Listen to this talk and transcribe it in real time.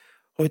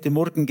Heute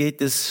Morgen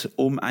geht es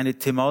um eine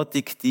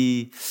Thematik,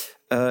 die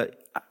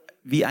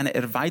wie eine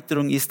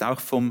Erweiterung ist, auch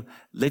vom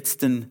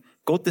letzten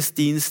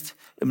Gottesdienst.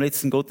 Im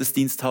letzten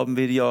Gottesdienst haben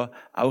wir ja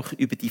auch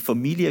über die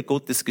Familie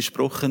Gottes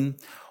gesprochen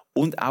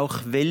und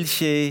auch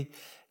welche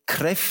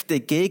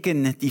Kräfte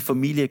gegen die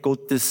Familie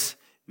Gottes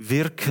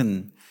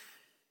wirken.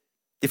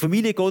 Die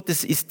Familie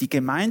Gottes ist die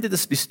Gemeinde,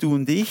 das bist du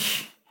und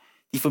ich.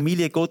 Die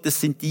Familie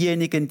Gottes sind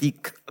diejenigen, die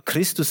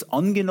Christus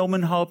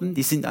angenommen haben,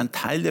 die sind ein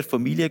Teil der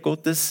Familie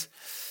Gottes.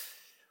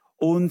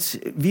 Und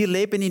wir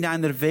leben in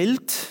einer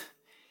Welt,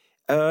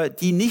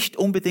 die nicht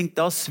unbedingt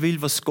das will,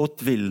 was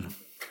Gott will.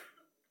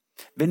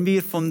 Wenn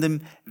wir von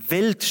dem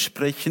Welt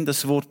sprechen,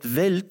 das Wort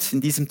Welt in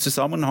diesem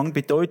Zusammenhang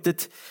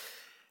bedeutet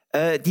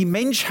die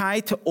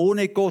Menschheit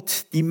ohne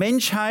Gott. Die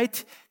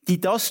Menschheit, die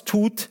das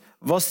tut,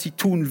 was sie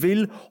tun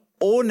will,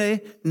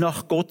 ohne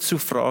nach Gott zu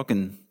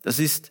fragen. Das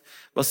ist,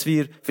 was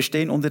wir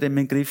verstehen unter dem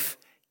Begriff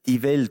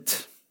die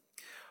Welt.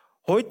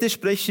 Heute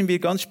sprechen wir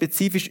ganz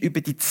spezifisch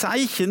über die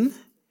Zeichen,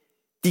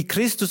 die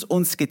Christus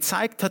uns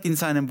gezeigt hat in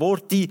seinem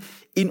Wort, die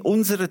in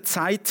unserer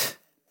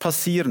Zeit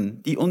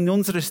passieren, die in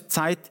unserer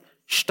Zeit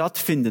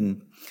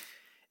stattfinden.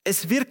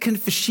 Es wirken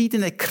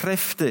verschiedene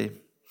Kräfte,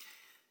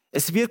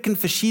 es wirken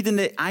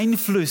verschiedene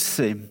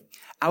Einflüsse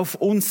auf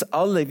uns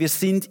alle. Wir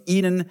sind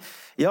ihnen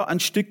ein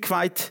Stück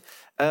weit,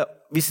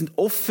 wir sind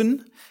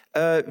offen,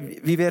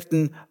 wir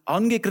werden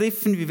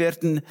angegriffen, wir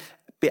werden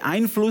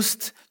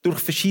beeinflusst durch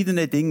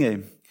verschiedene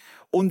Dinge.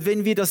 Und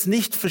wenn wir das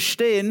nicht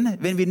verstehen,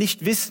 wenn wir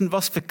nicht wissen,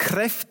 was für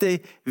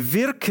Kräfte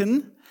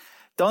wirken,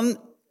 dann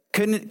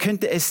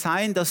könnte es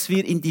sein, dass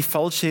wir in die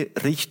falsche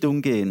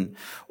Richtung gehen.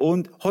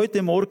 Und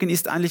heute Morgen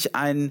ist eigentlich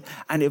eine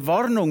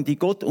Warnung, die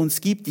Gott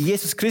uns gibt, die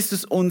Jesus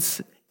Christus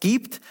uns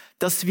gibt,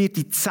 dass wir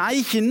die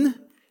Zeichen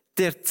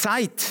der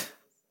Zeit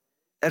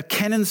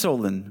erkennen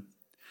sollen.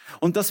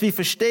 Und dass wir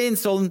verstehen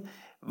sollen,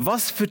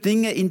 was für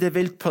Dinge in der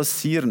Welt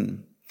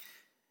passieren.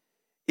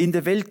 In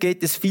der Welt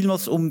geht es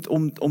vielmals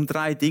um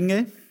drei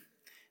Dinge.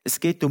 Es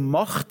geht um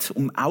Macht,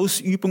 um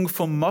Ausübung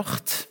von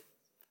Macht.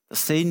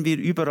 Das sehen wir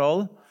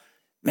überall.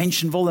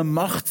 Menschen wollen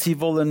Macht, sie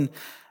wollen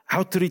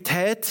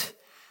Autorität,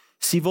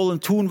 sie wollen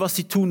tun, was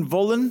sie tun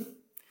wollen.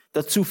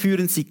 Dazu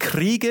führen sie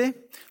Kriege,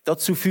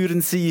 dazu führen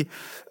sie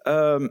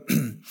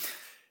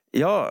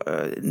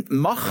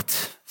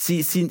Macht.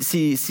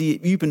 Sie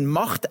üben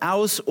Macht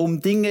aus,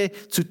 um Dinge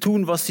zu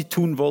tun, was sie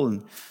tun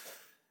wollen.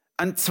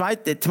 Eine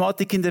zweite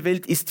Thematik in der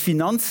Welt ist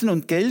Finanzen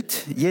und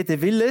Geld.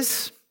 Jeder will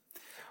es.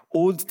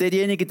 Und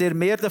derjenige, der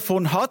mehr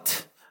davon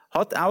hat,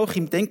 hat auch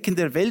im Denken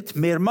der Welt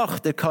mehr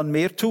Macht. Er kann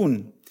mehr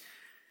tun.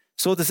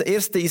 So, das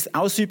erste ist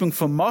Ausübung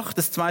von Macht.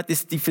 Das zweite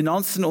ist die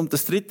Finanzen. Und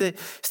das dritte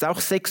ist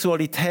auch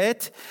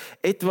Sexualität.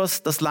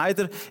 Etwas, das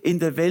leider in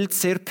der Welt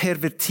sehr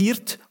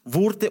pervertiert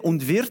wurde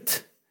und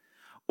wird.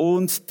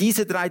 Und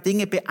diese drei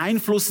Dinge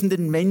beeinflussen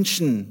den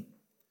Menschen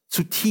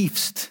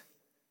zutiefst.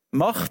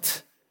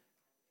 Macht,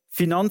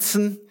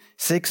 Finanzen,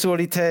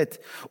 Sexualität.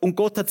 Und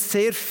Gott hat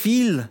sehr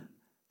viel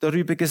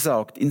darüber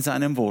gesagt in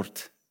seinem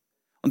Wort.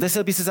 Und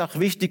deshalb ist es auch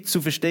wichtig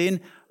zu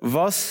verstehen,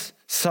 was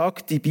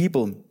sagt die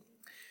Bibel.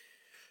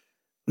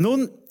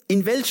 Nun,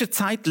 in welcher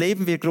Zeit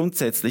leben wir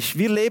grundsätzlich?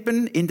 Wir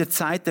leben in der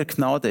Zeit der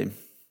Gnade.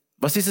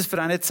 Was ist es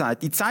für eine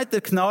Zeit? Die Zeit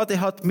der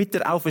Gnade hat mit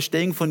der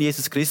Auferstehung von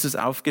Jesus Christus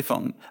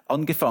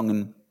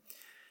angefangen.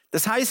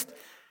 Das heißt,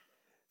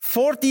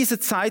 vor dieser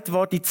Zeit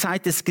war die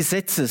Zeit des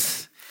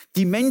Gesetzes.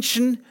 Die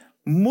Menschen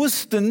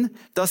mussten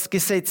das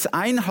Gesetz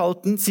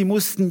einhalten, sie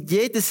mussten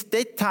jedes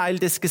Detail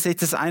des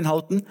Gesetzes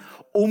einhalten,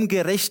 um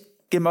gerecht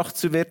gemacht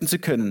zu werden zu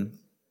können.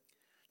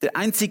 Der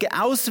einzige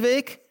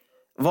Ausweg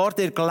war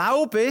der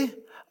Glaube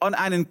an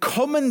einen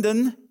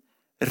kommenden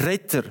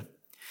Retter.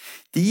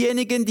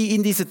 Diejenigen, die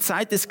in dieser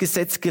Zeit des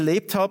Gesetzes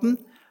gelebt haben,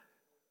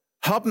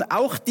 haben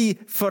auch die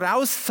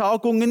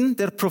Voraussagungen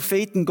der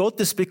Propheten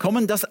Gottes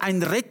bekommen, dass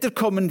ein Retter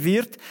kommen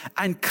wird,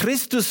 ein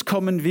Christus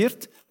kommen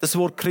wird. Das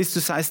Wort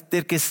Christus heißt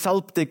der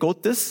Gesalbte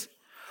Gottes.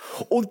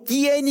 Und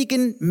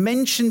diejenigen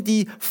Menschen,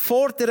 die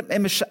vor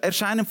dem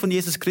Erscheinen von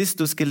Jesus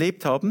Christus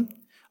gelebt haben,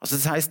 also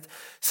das heißt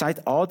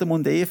seit Adam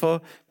und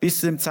Eva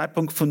bis zu dem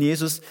Zeitpunkt von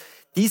Jesus,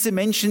 diese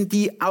Menschen,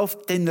 die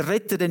auf den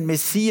Retter, den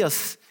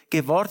Messias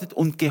gewartet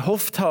und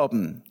gehofft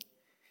haben,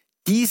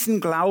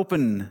 diesen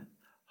Glauben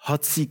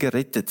hat sie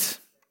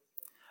gerettet.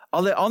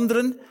 Alle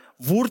anderen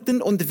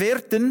wurden und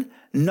werden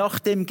nach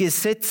dem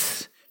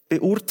Gesetz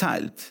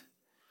beurteilt.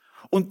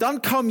 Und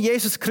dann kam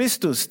Jesus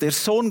Christus, der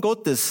Sohn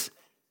Gottes,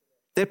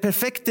 der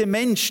perfekte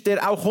Mensch,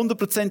 der auch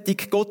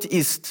 100%ig Gott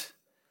ist.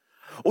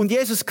 Und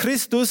Jesus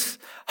Christus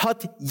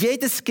hat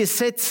jedes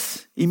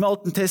Gesetz im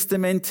Alten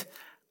Testament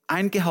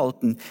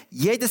eingehalten,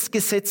 jedes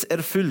Gesetz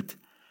erfüllt.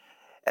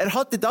 Er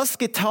hatte das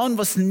getan,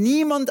 was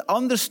niemand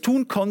anders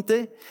tun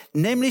konnte,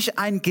 nämlich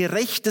ein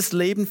gerechtes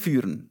Leben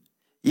führen.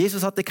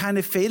 Jesus hatte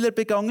keine Fehler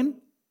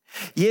begangen.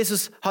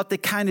 Jesus hatte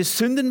keine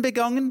Sünden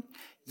begangen.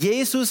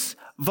 Jesus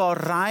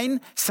war rein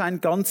sein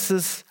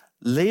ganzes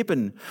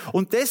Leben.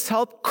 Und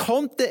deshalb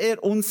konnte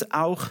er uns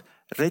auch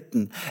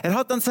retten. Er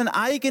hat dann sein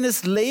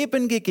eigenes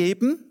Leben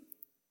gegeben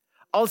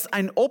als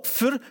ein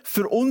Opfer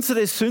für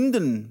unsere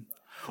Sünden.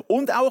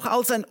 und auch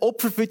als ein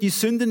Opfer für die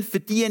Sünden für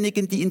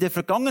diejenigen, die in der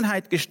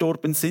Vergangenheit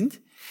gestorben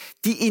sind,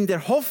 die in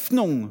der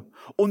Hoffnung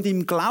und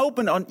im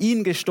Glauben an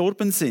ihn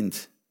gestorben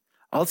sind.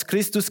 Als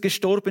Christus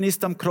gestorben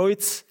ist am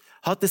Kreuz,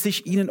 hat er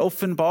sich ihnen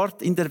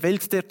offenbart in der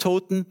Welt der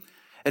Toten.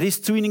 Er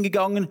ist zu ihnen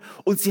gegangen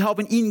und sie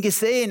haben ihn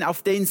gesehen,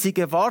 auf den sie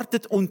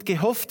gewartet und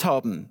gehofft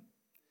haben.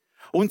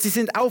 Und sie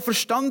sind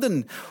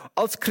auferstanden.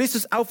 Als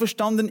Christus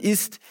auferstanden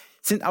ist,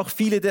 sind auch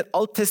viele der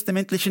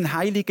alttestamentlichen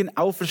Heiligen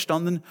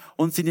auferstanden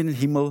und sind in den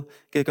Himmel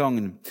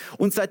gegangen.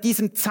 Und seit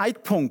diesem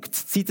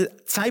Zeitpunkt,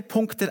 der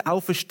Zeitpunkt der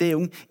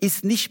Auferstehung,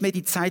 ist nicht mehr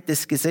die Zeit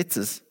des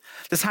Gesetzes.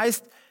 Das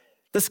heißt,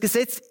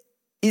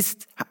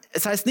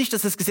 es heißt nicht,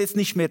 dass das Gesetz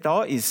nicht mehr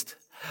da ist.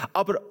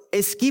 Aber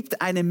es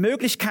gibt eine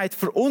Möglichkeit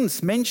für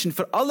uns Menschen,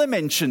 für alle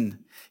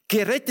Menschen,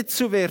 gerettet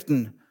zu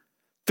werden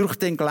durch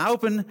den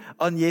Glauben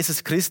an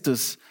Jesus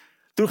Christus.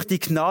 Durch die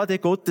Gnade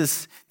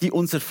Gottes, die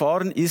uns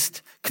erfahren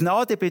ist.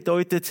 Gnade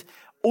bedeutet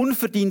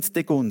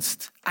unverdiente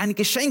Gunst. Ein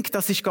Geschenk,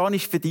 das ich gar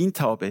nicht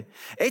verdient habe.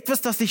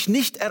 Etwas, das ich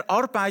nicht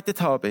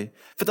erarbeitet habe,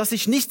 für das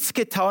ich nichts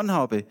getan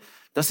habe.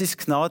 Das ist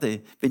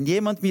Gnade. Wenn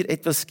jemand mir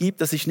etwas gibt,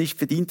 das ich nicht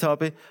verdient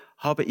habe,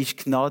 habe ich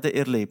Gnade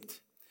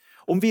erlebt.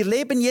 Und wir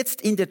leben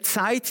jetzt in der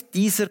Zeit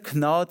dieser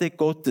Gnade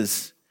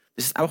Gottes.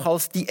 Das ist auch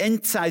als die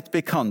Endzeit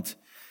bekannt.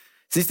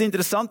 Es ist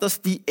interessant,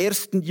 dass die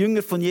ersten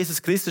Jünger von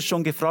Jesus Christus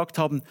schon gefragt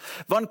haben,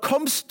 wann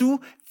kommst du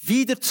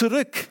wieder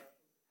zurück?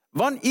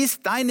 Wann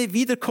ist deine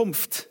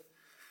Wiederkunft?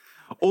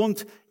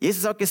 Und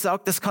Jesus hat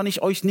gesagt, das kann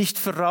ich euch nicht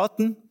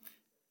verraten.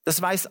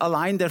 Das weiß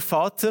allein der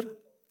Vater.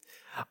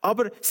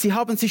 Aber sie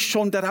haben sich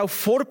schon darauf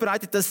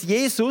vorbereitet, dass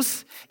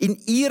Jesus in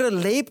ihrer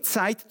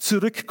Lebzeit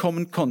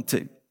zurückkommen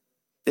konnte.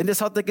 Denn das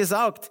hat er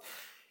gesagt,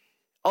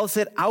 als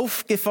er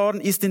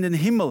aufgefahren ist in den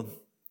Himmel.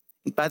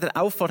 Und bei der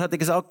Auffahrt hat er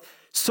gesagt,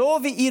 so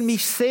wie ihr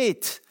mich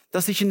seht,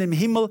 dass ich in den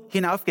Himmel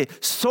hinaufgehe,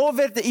 so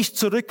werde ich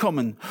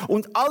zurückkommen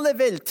und alle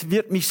Welt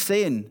wird mich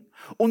sehen.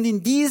 Und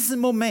in diesem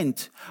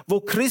Moment,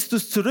 wo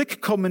Christus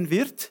zurückkommen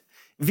wird,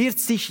 wird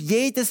sich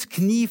jedes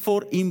Knie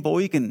vor ihm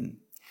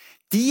beugen.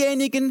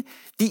 Diejenigen,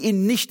 die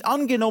ihn nicht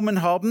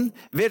angenommen haben,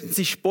 werden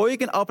sich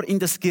beugen, aber in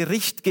das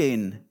Gericht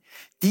gehen.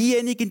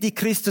 Diejenigen, die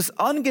Christus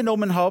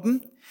angenommen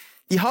haben,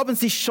 die haben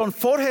sich schon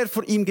vorher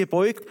vor ihm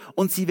gebeugt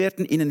und sie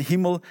werden in den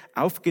Himmel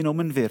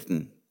aufgenommen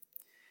werden.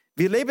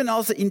 Wir leben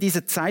also in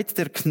dieser Zeit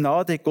der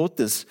Gnade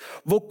Gottes,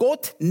 wo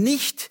Gott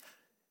nicht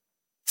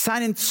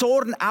seinen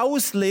Zorn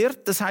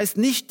ausleert, das heißt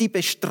nicht die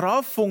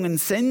Bestrafungen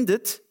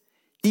sendet,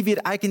 die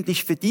wir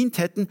eigentlich verdient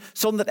hätten,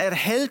 sondern er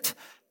hält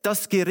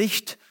das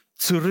Gericht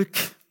zurück.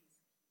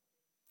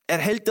 Er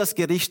hält das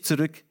Gericht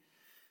zurück.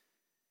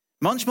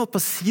 Manchmal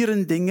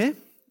passieren Dinge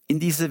in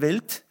dieser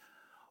Welt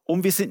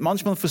und wir sind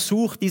manchmal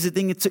versucht, diese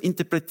Dinge zu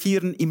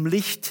interpretieren im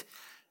Licht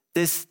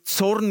des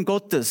Zorn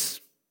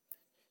Gottes.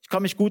 Ich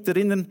kann mich gut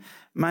erinnern,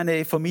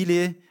 meine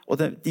Familie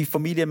oder die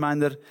Familie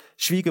meiner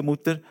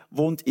Schwiegermutter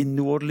wohnt in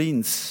New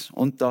Orleans.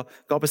 Und da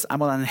gab es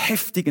einmal einen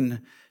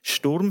heftigen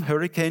Sturm,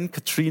 Hurricane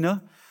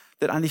Katrina,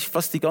 der eigentlich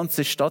fast die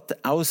ganze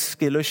Stadt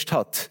ausgelöscht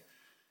hat.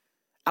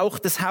 Auch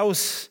das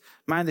Haus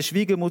meiner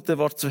Schwiegermutter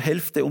war zur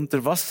Hälfte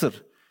unter Wasser.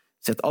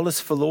 Sie hat alles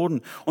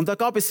verloren. Und da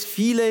gab es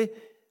viele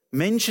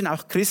Menschen,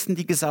 auch Christen,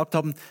 die gesagt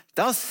haben,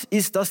 das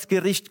ist das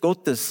Gericht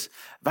Gottes,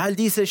 weil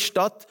diese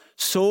Stadt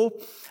so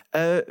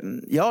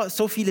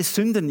viele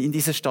Sünden in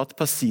dieser Stadt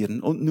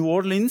passieren. Und New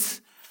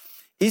Orleans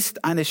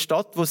ist eine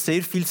Stadt, wo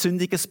sehr viel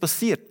Sündiges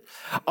passiert.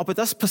 Aber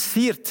das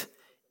passiert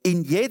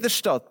in jeder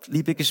Stadt,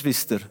 liebe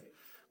Geschwister.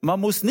 Man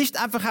muss nicht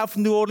einfach auf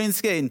New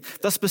Orleans gehen.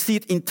 Das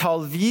passiert in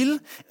Talwil,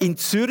 in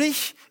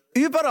Zürich,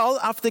 überall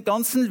auf der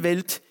ganzen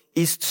Welt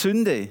ist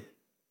Sünde.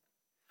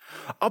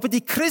 Aber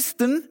die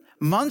Christen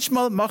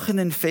manchmal machen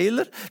den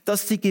Fehler,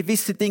 dass sie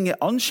gewisse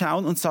Dinge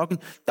anschauen und sagen,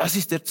 das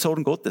ist der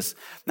Zorn Gottes.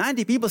 Nein,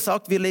 die Bibel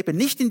sagt, wir leben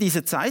nicht in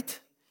dieser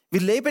Zeit. Wir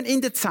leben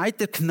in der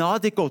Zeit der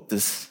Gnade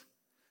Gottes.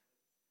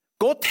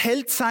 Gott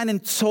hält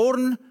seinen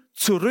Zorn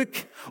zurück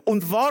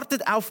und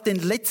wartet auf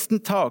den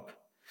letzten Tag.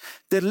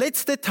 Der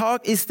letzte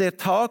Tag ist der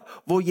Tag,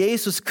 wo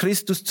Jesus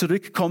Christus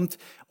zurückkommt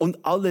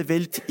und alle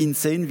Welt ihn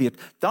sehen wird.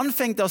 Dann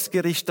fängt das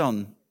Gericht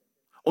an.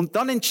 Und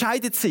dann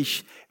entscheidet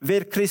sich,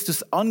 wer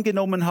Christus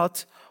angenommen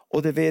hat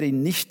oder wer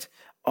ihn nicht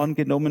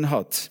angenommen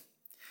hat.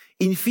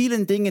 In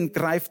vielen Dingen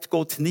greift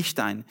Gott nicht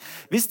ein.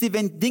 Wisst ihr,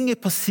 wenn Dinge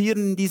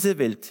passieren in dieser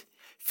Welt,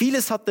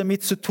 vieles hat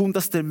damit zu tun,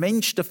 dass der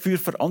Mensch dafür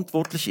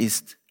verantwortlich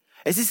ist.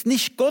 Es ist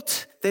nicht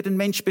Gott, der den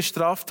Mensch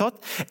bestraft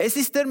hat. Es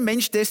ist der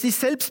Mensch, der sich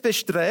selbst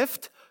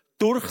bestraft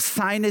durch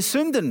seine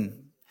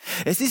Sünden.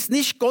 Es ist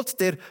nicht Gott,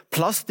 der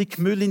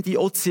Plastikmüll in die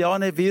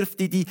Ozeane wirft,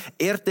 die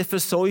Erde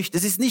verseucht.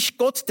 Es ist nicht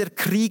Gott, der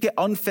Kriege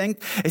anfängt.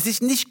 Es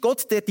ist nicht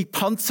Gott, der die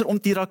Panzer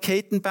und die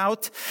Raketen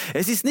baut.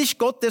 Es ist nicht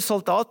Gott, der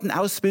Soldaten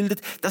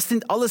ausbildet. Das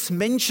sind alles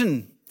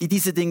Menschen, die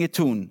diese Dinge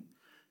tun.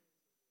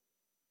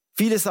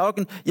 Viele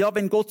sagen, ja,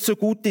 wenn Gott so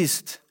gut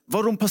ist,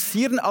 warum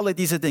passieren alle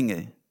diese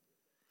Dinge?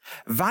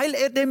 Weil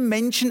er dem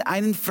Menschen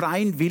einen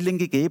freien Willen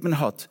gegeben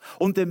hat.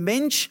 Und der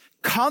Mensch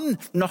kann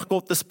nach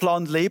Gottes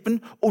Plan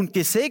leben und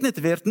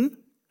gesegnet werden.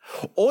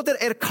 Oder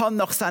er kann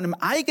nach seinem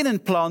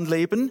eigenen Plan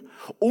leben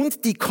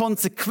und die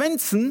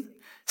Konsequenzen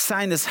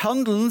seines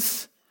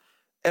Handelns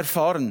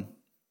erfahren.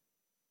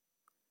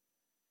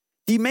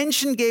 Die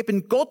Menschen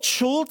geben Gott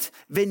Schuld,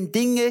 wenn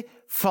Dinge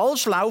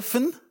falsch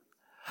laufen,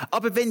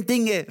 aber wenn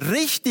Dinge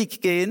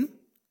richtig gehen,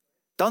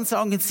 dann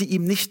sagen sie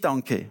ihm nicht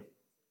Danke.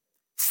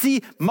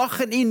 Sie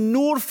machen ihn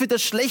nur für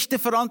das Schlechte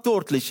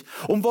verantwortlich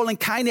und wollen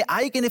keine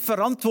eigene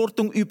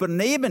Verantwortung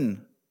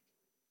übernehmen.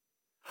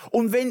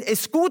 Und wenn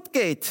es gut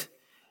geht,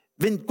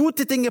 wenn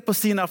gute Dinge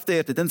passieren auf der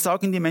Erde, dann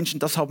sagen die Menschen,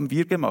 das haben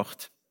wir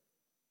gemacht.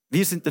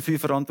 Wir sind dafür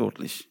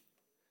verantwortlich.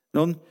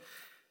 Nun,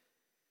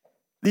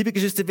 liebe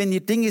Geschwister, wenn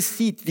ihr Dinge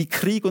seht, wie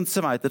Krieg und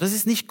so weiter, das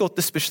ist nicht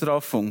Gottes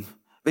Bestrafung.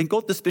 Wenn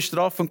Gottes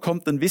Bestrafung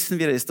kommt, dann wissen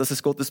wir es, dass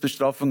es Gottes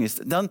Bestrafung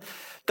ist.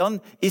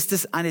 Dann ist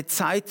es eine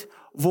Zeit,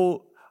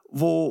 wo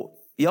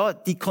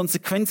die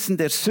Konsequenzen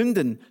der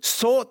Sünden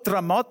so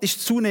dramatisch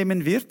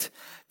zunehmen wird,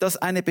 dass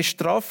eine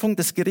Bestrafung,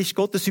 das Gericht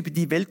Gottes über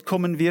die Welt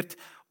kommen wird.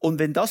 Und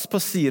wenn das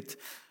passiert,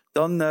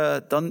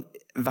 dann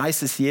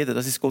weiß es jeder,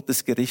 das ist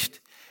Gottes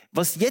Gericht.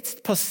 Was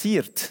jetzt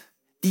passiert,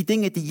 die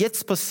Dinge, die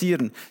jetzt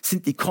passieren,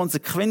 sind die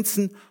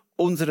Konsequenzen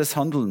unseres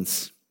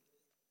Handelns.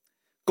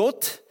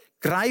 Gott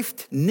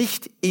greift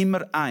nicht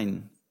immer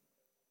ein.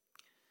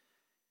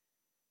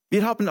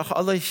 Wir haben auch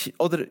alle,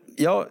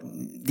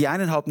 die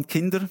einen haben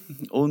Kinder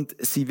und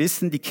sie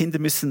wissen, die Kinder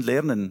müssen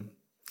lernen.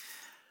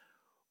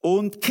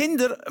 Und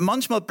Kinder,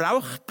 manchmal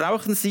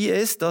brauchen sie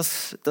es,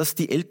 dass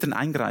die Eltern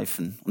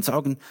eingreifen und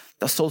sagen,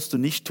 das sollst du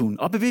nicht tun.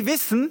 Aber wir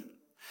wissen,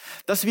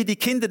 dass wir die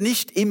Kinder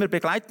nicht immer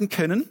begleiten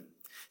können.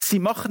 Sie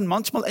machen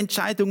manchmal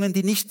Entscheidungen,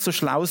 die nicht so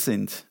schlau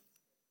sind.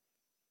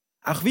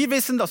 Auch wir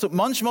wissen das. Und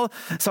manchmal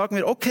sagen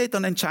wir, okay,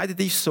 dann entscheide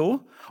dich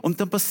so und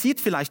dann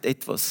passiert vielleicht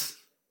etwas.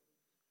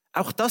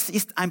 Auch das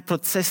ist ein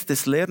Prozess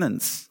des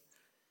Lernens.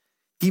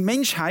 Die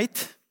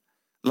Menschheit,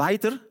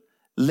 leider,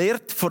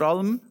 lehrt vor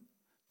allem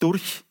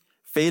durch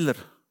Fehler.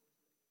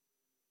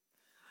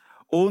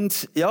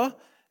 Und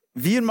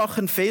wir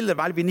machen Fehler,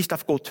 weil wir nicht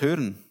auf Gott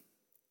hören.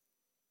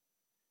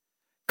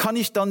 Kann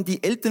ich dann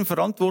die Eltern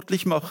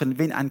verantwortlich machen,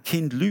 wenn ein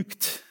Kind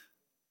lügt?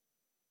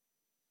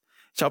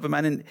 Ich habe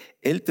meinen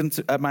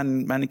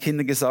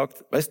Kindern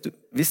gesagt,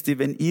 wisst ihr,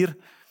 wenn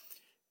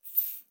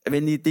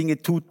ihr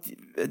Dinge tut,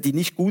 die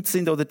nicht gut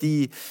sind oder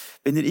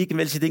wenn ihr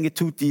irgendwelche Dinge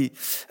tut, die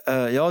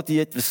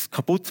etwas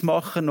kaputt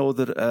machen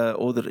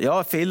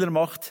oder Fehler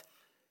macht,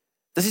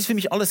 das ist für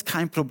mich alles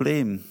kein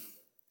Problem.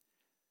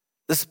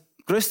 Das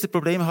größte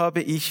Problem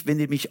habe ich, wenn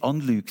ihr mich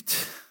anlügt,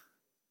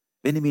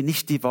 wenn ihr mir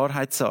nicht die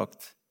Wahrheit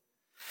sagt.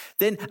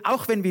 Denn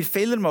auch wenn wir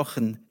Fehler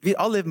machen, wir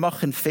alle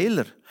machen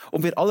Fehler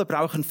und wir alle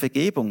brauchen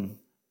Vergebung.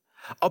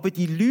 Aber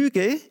die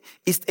Lüge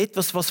ist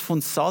etwas, was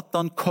von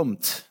Satan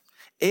kommt.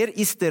 Er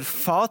ist der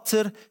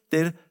Vater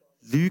der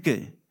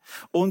Lüge.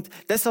 Und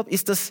deshalb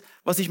ist das,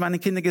 was ich meinen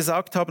Kindern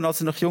gesagt habe, als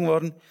sie noch jung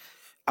waren,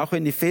 auch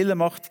wenn ihr Fehler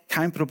macht,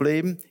 kein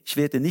Problem, ich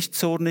werde nicht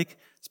zornig,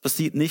 es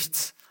passiert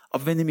nichts.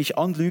 Aber wenn ihr mich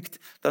anlügt,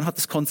 dann hat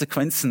es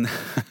Konsequenzen.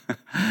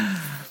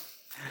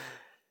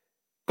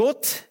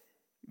 Gott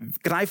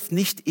greift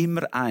nicht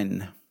immer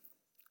ein.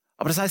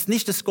 Aber das heißt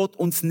nicht, dass Gott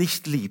uns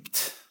nicht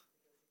liebt.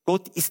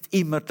 Gott ist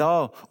immer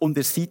da und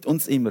er sieht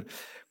uns immer.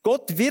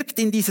 Gott wirkt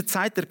in dieser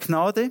Zeit der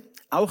Gnade,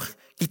 auch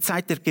die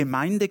Zeit der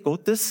Gemeinde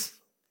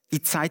Gottes,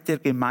 die Zeit der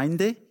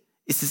Gemeinde,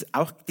 ist es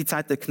auch die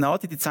Zeit der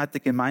Gnade, die Zeit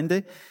der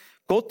Gemeinde.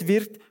 Gott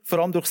wirkt vor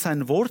allem durch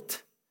sein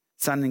Wort,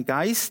 seinen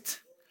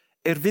Geist,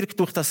 er wirkt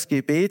durch das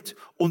Gebet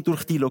und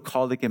durch die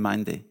lokale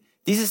Gemeinde.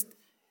 Dies ist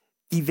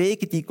die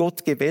Wege, die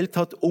Gott gewählt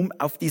hat, um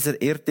auf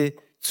dieser Erde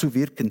zu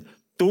wirken,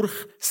 durch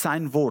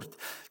sein Wort.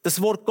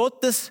 Das Wort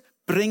Gottes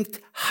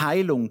bringt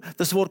Heilung.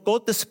 Das Wort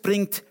Gottes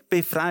bringt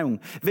Befreiung.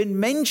 Wenn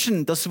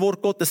Menschen das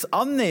Wort Gottes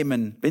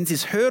annehmen, wenn sie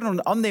es hören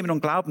und annehmen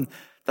und glauben,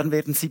 dann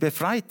werden sie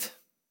befreit.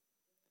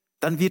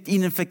 Dann wird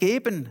ihnen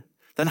vergeben.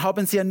 Dann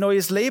haben sie ein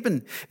neues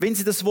Leben. Wenn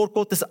sie das Wort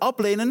Gottes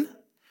ablehnen,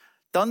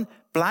 dann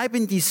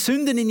bleiben die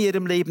Sünden in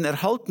ihrem Leben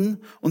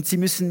erhalten und sie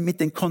müssen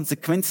mit den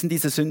Konsequenzen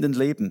dieser Sünden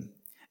leben.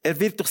 Er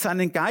wird durch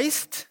seinen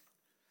Geist,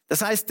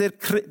 das heißt,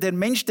 der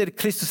Mensch, der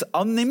Christus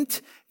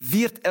annimmt,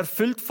 wird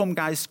erfüllt vom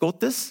Geist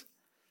Gottes.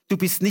 Du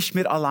bist nicht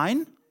mehr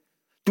allein.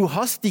 Du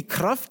hast die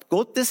Kraft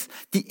Gottes,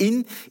 die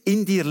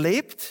in dir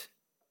lebt.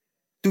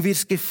 Du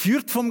wirst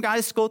geführt vom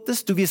Geist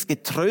Gottes. Du wirst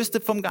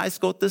getröstet vom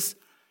Geist Gottes.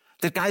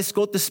 Der Geist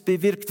Gottes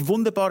bewirkt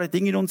wunderbare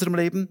Dinge in unserem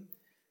Leben.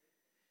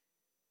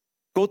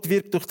 Gott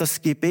wirkt durch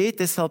das Gebet.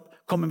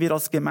 Deshalb kommen wir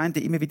als Gemeinde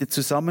immer wieder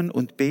zusammen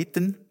und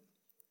beten.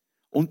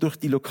 Und durch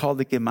die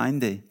lokale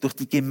Gemeinde, durch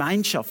die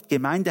Gemeinschaft.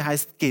 Gemeinde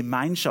heißt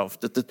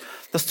Gemeinschaft,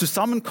 das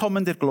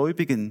Zusammenkommen der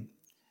Gläubigen.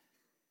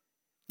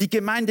 Die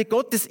Gemeinde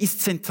Gottes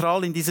ist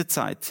zentral in dieser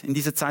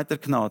Zeit der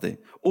Gnade.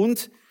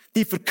 Und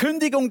die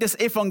Verkündigung des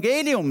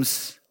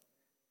Evangeliums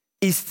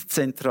ist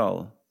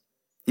zentral.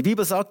 Die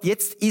Bibel sagt,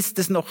 jetzt ist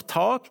es noch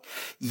Tag,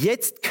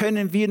 jetzt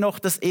können wir noch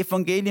das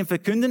Evangelium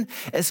verkünden.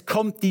 Es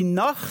kommt die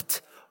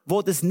Nacht,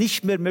 wo das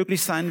nicht mehr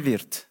möglich sein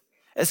wird.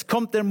 Es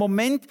kommt der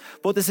Moment,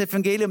 wo das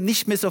Evangelium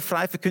nicht mehr so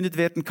frei verkündet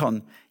werden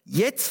kann.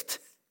 Jetzt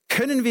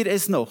können wir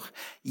es noch.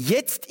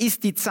 Jetzt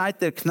ist die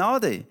Zeit der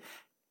Gnade.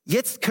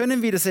 Jetzt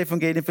können wir das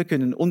Evangelium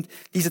verkünden. Und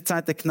diese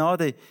Zeit der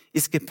Gnade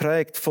ist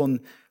geprägt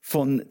von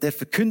der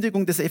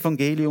Verkündigung des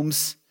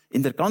Evangeliums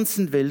in der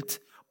ganzen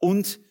Welt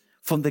und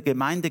von der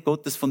Gemeinde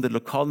Gottes, von der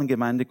lokalen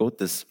Gemeinde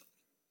Gottes.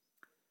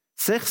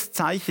 6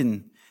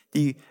 Zeichen,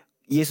 die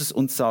Jesus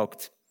uns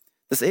sagt.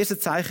 Das erste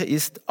Zeichen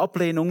ist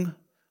Ablehnung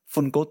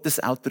von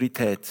Gottes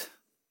Autorität.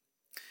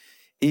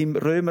 Im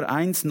Römer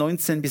 1,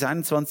 19 bis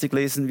 21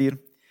 lesen wir: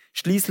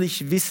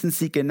 Schließlich wissen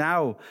sie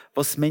genau,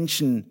 was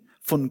Menschen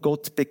von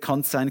Gott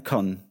bekannt sein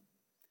kann.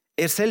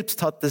 Er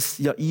selbst hat es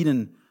ja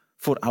ihnen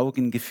vor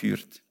Augen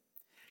geführt.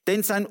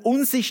 Denn sein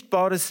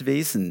unsichtbares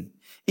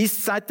Wesen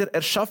ist seit der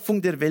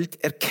Erschaffung der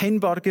Welt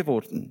erkennbar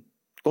geworden.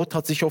 Gott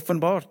hat sich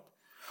offenbart.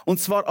 Und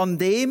zwar an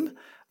dem,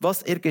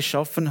 was er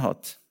geschaffen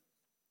hat.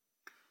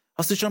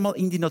 Hast du schon mal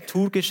in die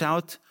Natur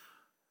geschaut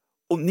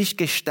und nicht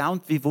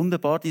gestaunt, wie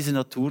wunderbar diese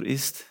Natur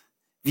ist?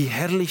 Wie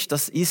herrlich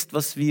das ist,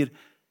 was wir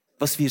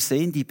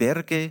sehen, die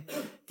Berge,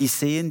 die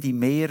Seen, die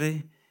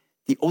Meere,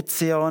 die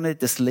Ozeane,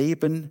 das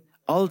Leben,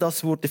 all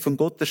das wurde von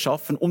Gott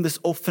erschaffen und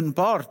es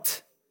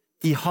offenbart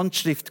die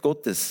Handschrift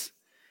Gottes.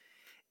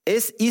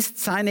 Es ist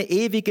seine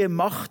ewige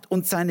Macht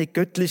und seine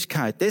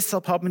Göttlichkeit.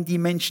 Deshalb haben die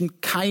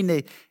Menschen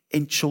keine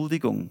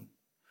Entschuldigung.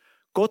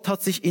 Gott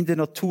hat sich in der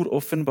Natur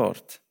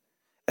offenbart.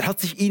 Er hat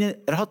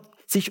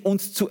sich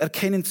uns zu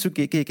erkennen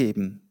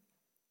gegeben.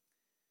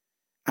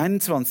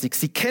 21.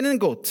 Sie kennen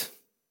Gott.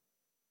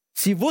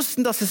 Sie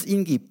wussten, dass es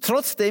ihn gibt.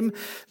 Trotzdem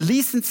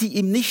ließen sie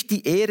ihm nicht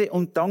die Ehre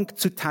und Dank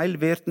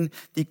zuteil werden,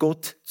 die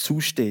Gott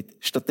zusteht.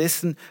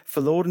 Stattdessen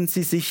verloren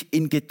sie sich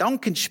in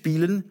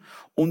Gedankenspielen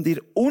und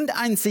ihr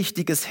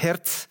uneinsichtiges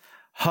Herz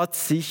hat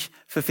sich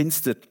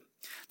verfinstert.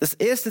 Das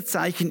erste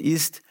Zeichen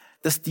ist,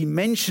 dass die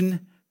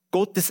Menschen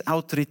Gottes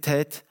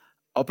Autorität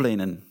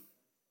ablehnen.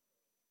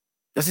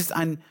 Das ist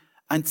ein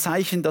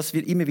Zeichen, das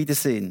wir immer wieder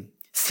sehen.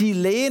 Sie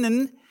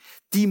lehnen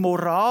die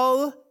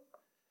Moralwerte,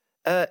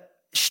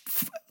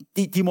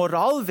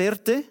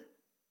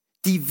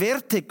 die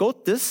Werte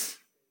Gottes,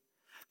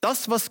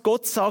 das, was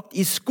Gott sagt,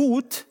 ist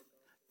gut,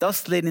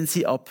 das lehnen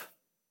sie ab.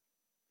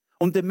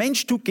 Und der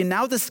Mensch tut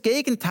genau das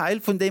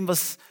Gegenteil von dem,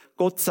 was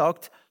Gott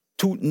sagt,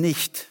 tut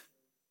nicht.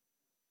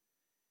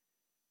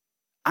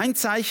 Ein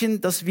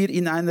Zeichen, dass wir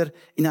in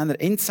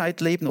einer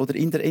Endzeit leben oder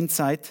in der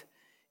Endzeit,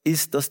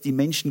 ist, dass die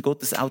Menschen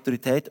Gottes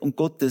Autorität und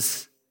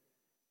Gottes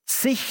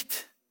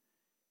Sicht,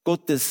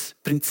 Gottes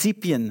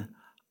Prinzipien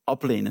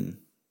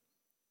ablehnen.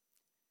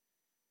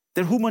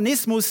 Der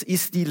Humanismus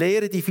ist die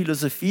Lehre, die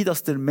Philosophie,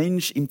 dass der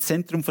Mensch im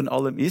Zentrum von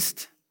allem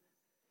ist,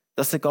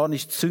 dass er gar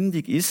nicht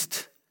sündig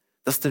ist,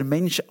 dass der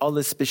Mensch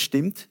alles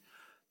bestimmt,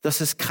 dass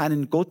es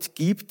keinen Gott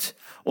gibt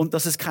und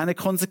dass es keine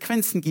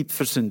Konsequenzen gibt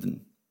für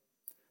Sünden.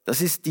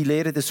 Das ist die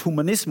Lehre des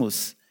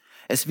Humanismus.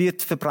 Es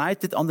wird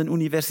verbreitet an den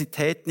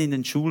Universitäten, in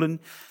den Schulen.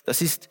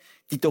 Das ist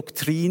die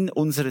Doktrin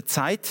unserer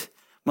Zeit.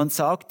 Man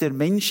sagt, der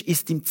Mensch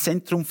ist im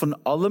Zentrum von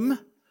allem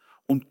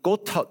und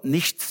Gott hat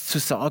nichts zu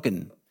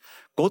sagen.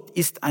 Gott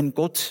ist ein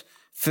Gott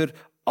für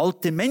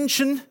alte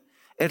Menschen.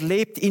 Er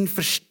lebt in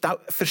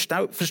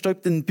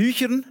verstaubten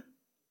Büchern,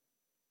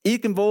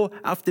 irgendwo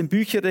auf dem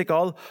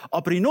Bücherregal.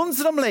 Aber in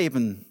unserem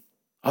Leben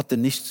hat er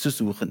nichts zu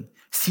suchen.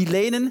 Sie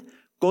lehnen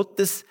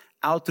Gottes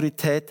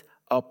Autorität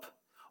ab.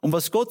 Und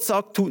was Gott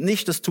sagt, tut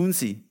nicht, das tun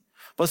sie.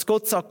 Was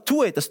Gott sagt,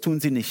 tue, das tun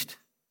sie nicht.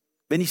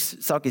 Wenn ich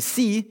sage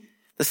sie,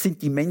 das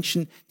sind die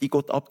Menschen, die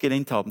Gott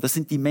abgelehnt haben. Das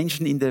sind die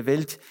Menschen in der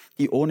Welt,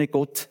 die ohne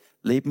Gott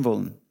leben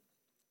wollen.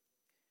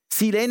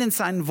 Sie lehnen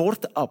sein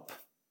Wort ab.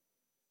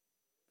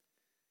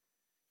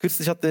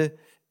 Kürzlich hatte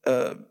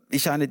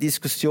ich eine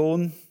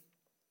Diskussion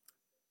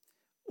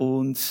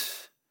und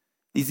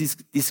diese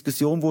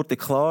Diskussion wurde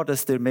klar,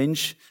 dass der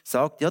Mensch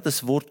sagt, ja,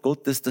 das Wort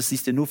Gottes, das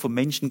ist ja nur vom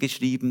Menschen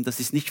geschrieben,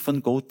 das ist nicht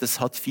von Gott, das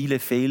hat viele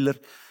Fehler,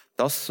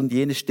 das und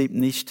jenes stimmt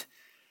nicht.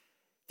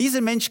 Dieser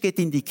Mensch geht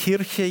in die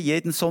Kirche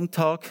jeden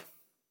Sonntag,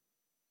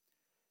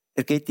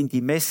 er geht in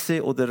die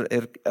Messe oder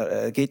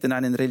er geht an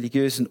einen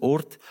religiösen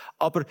Ort,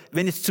 aber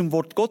wenn es zum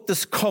Wort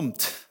Gottes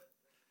kommt,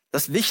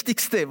 das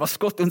Wichtigste, was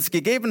Gott uns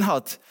gegeben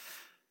hat,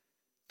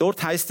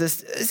 dort heißt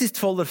es ist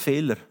voller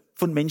Fehler,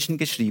 von Menschen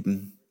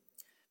geschrieben.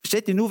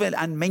 Versteht ihr, nur weil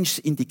ein Mensch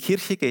in die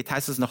Kirche geht,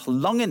 heißt das noch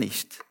lange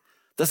nicht,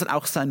 dass er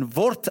auch sein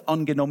Wort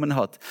angenommen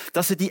hat,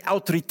 dass er die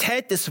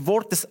Autorität des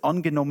Wortes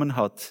angenommen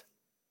hat.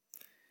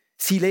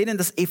 Sie lehnen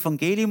das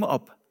Evangelium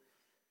ab.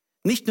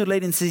 Nicht nur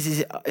lehnen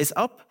sie es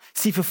ab,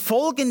 sie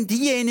verfolgen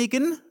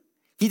diejenigen,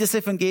 die das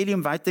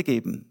Evangelium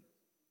weitergeben.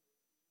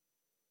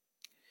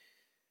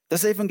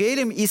 Das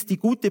Evangelium ist die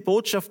gute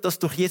Botschaft, dass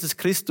durch Jesus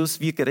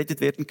Christus wir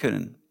gerettet werden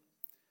können.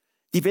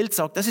 Die Welt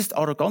sagt, das ist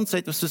arrogant, so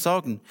etwas zu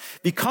sagen.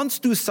 Wie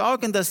kannst du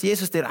sagen, dass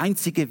Jesus der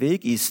einzige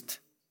Weg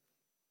ist?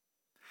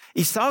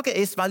 Ich sage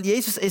es, weil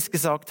Jesus es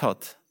gesagt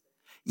hat.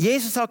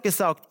 Jesus hat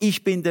gesagt,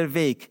 ich bin der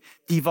Weg,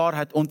 die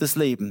Wahrheit und das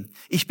Leben.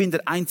 Ich bin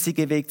der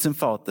einzige Weg zum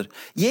Vater.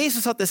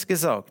 Jesus hat es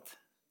gesagt.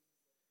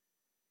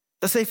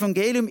 Das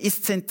Evangelium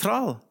ist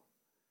zentral.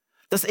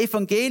 Das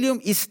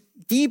Evangelium ist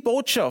die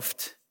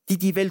Botschaft, die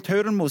die Welt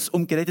hören muss,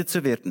 um gerettet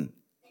zu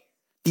werden.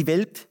 Die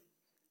Welt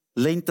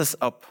lehnt das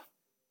ab.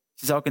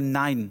 Sie sagen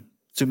Nein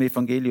zum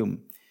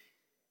Evangelium.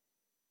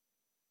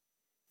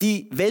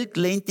 Die Welt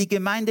lehnt die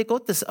Gemeinde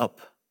Gottes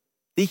ab.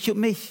 Dich und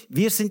mich.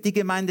 Wir sind die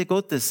Gemeinde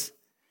Gottes.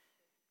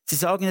 Sie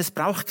sagen, es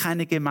braucht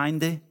keine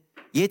Gemeinde.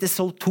 Jeder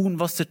soll tun,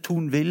 was er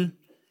tun will.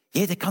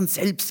 Jeder kann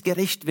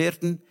selbstgerecht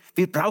werden.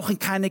 Wir brauchen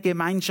keine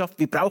Gemeinschaft.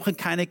 Wir brauchen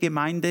keine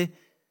Gemeinde.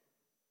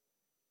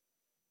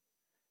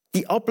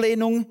 Die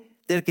Ablehnung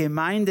der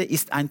Gemeinde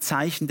ist ein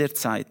Zeichen der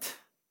Zeit.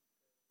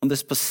 Und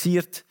es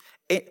passiert.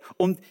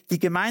 Und die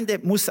Gemeinde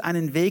muss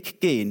einen Weg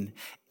gehen.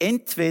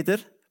 Entweder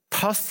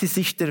passt sie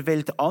sich der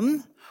Welt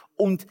an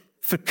und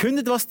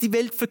verkündet, was die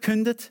Welt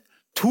verkündet,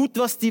 tut,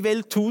 was die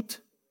Welt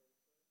tut.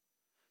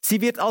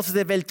 Sie wird also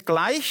der Welt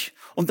gleich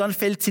und dann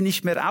fällt sie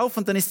nicht mehr auf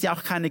und dann ist sie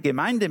auch keine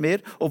Gemeinde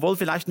mehr, obwohl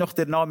vielleicht noch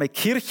der Name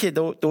Kirche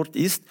dort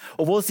ist,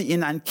 obwohl sie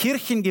in ein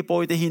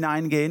Kirchengebäude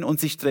hineingehen und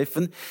sich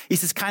treffen,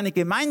 ist es keine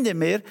Gemeinde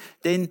mehr,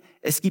 denn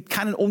es gibt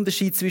keinen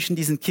Unterschied zwischen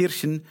diesen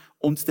Kirchen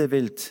und der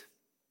Welt.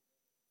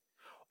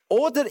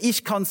 Oder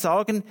ich kann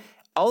sagen,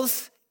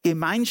 als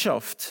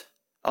Gemeinschaft,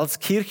 als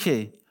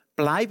Kirche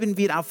bleiben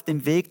wir auf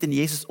dem Weg, den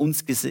Jesus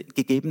uns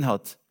gegeben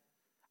hat.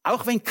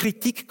 Auch wenn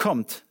Kritik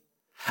kommt,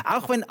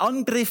 auch wenn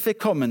Angriffe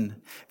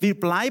kommen, wir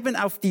bleiben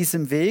auf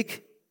diesem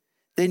Weg,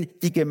 denn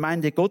die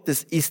Gemeinde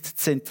Gottes ist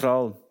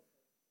zentral.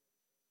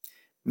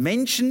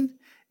 Menschen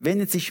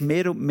wenden sich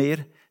mehr und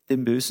mehr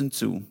dem Bösen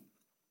zu.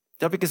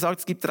 Ich habe gesagt,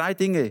 es gibt 3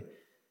 Dinge.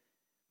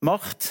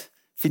 Macht,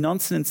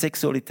 Finanzen und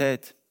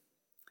Sexualität.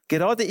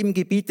 Gerade im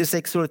Gebiet der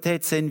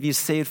Sexualität sehen wir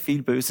sehr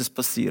viel Böses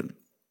passieren.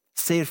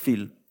 Sehr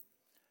viel.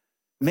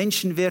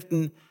 Menschen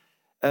werden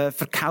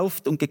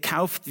verkauft und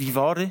gekauft wie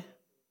Ware,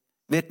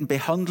 werden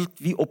behandelt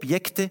wie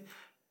Objekte.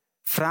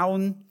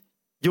 Frauen,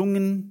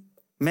 Jungen,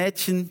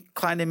 Mädchen,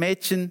 kleine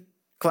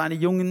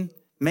Jungen,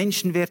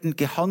 Menschen werden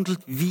gehandelt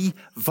wie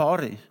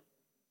Ware.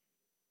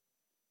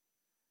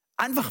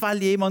 Einfach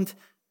weil jemand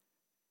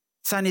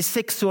seine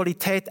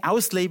Sexualität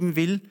ausleben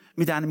will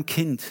mit einem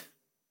Kind.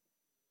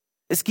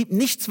 Es gibt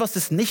nichts, was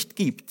es nicht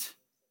gibt.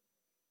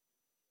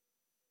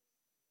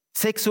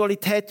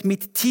 Sexualität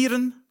mit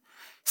Tieren,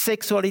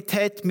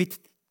 Sexualität mit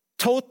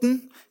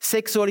Toten,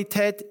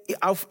 Sexualität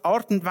auf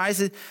Art und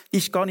Weise, die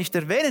ich gar nicht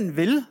erwähnen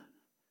will.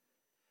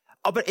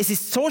 Aber es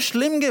ist so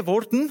schlimm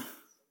geworden,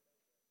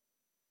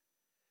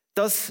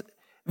 dass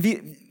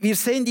wir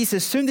sehen diese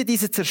Sünde,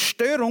 diese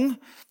Zerstörung,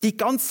 die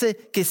ganze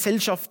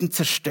Gesellschaften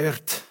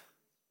zerstört.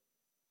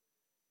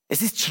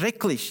 Es ist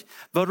schrecklich.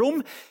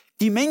 Warum?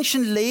 Die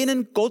Menschen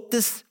lehnen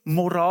Gottes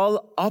Moral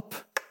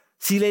ab.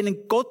 Sie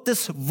lehnen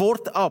Gottes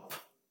Wort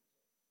ab.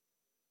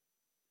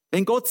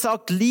 Wenn Gott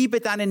sagt, liebe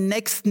deinen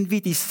Nächsten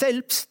wie dich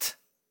selbst,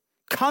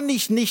 kann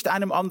ich nicht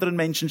einem anderen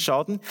Menschen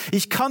schaden.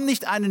 Ich kann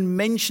nicht einen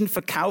Menschen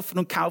verkaufen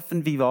und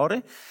kaufen wie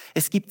Ware.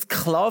 Es gibt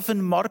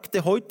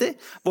Sklavenmärkte heute,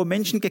 wo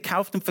Menschen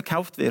gekauft und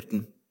verkauft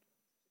werden.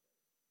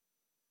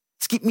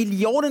 Es gibt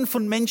Millionen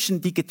von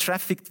Menschen, die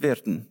getraffickt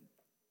werden.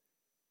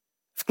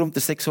 Aufgrund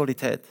der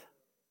Sexualität.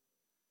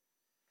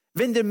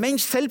 Wenn der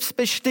Mensch selbst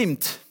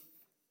bestimmt,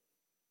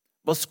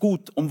 was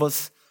gut und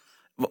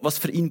was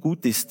für ihn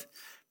gut ist,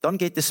 dann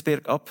geht es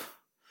bergab.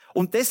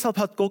 Und deshalb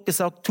hat Gott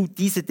gesagt, tut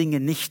diese Dinge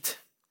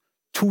nicht.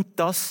 Tut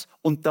das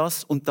und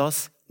das und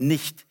das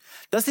nicht.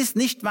 Das ist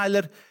nicht,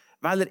 weil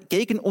er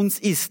gegen uns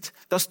ist.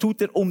 Das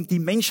tut er, um die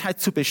Menschheit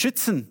zu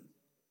beschützen.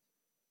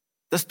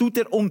 Das tut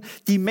er, um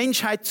die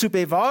Menschheit zu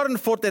bewahren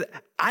vor der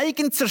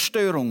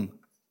Eigenzerstörung.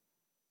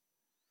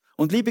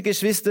 Und liebe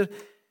Geschwister,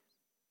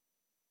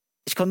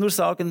 ich kann nur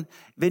sagen,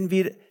 wenn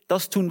wir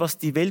das tun, was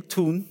die Welt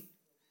tun,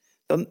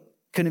 dann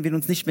können wir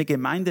uns nicht mehr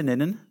Gemeinde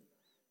nennen.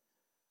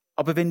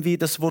 Aber wenn wir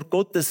das Wort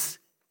Gottes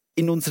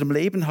in unserem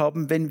Leben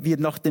haben, wenn wir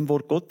nach dem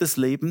Wort Gottes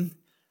leben,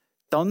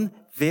 dann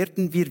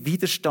werden wir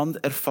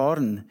Widerstand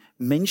erfahren.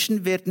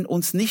 Menschen werden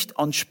uns nicht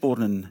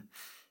anspornen.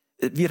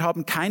 Wir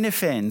haben keine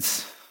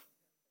Fans.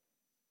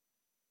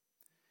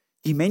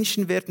 Die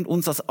Menschen werden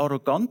uns als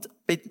arrogant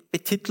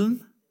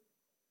betiteln.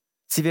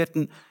 Sie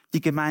werden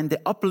die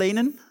Gemeinde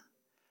ablehnen,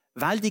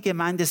 weil die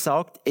Gemeinde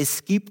sagt,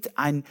 es gibt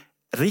ein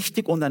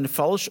richtig und ein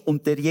falsch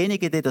und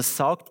derjenige, der das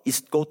sagt,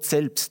 ist Gott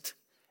selbst.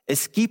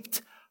 Es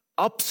gibt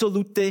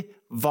absolute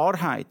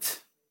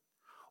Wahrheit.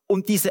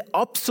 Und diese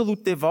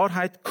absolute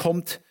Wahrheit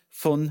kommt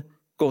von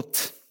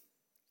Gott.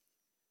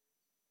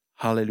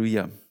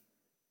 Halleluja.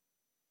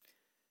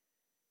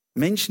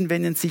 Menschen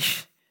wenden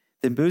sich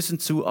dem Bösen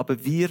zu,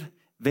 aber wir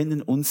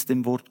wenden uns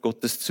dem Wort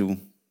Gottes zu.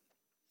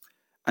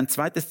 Ein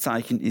zweites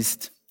Zeichen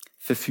ist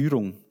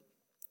Verführung.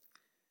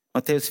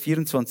 Matthäus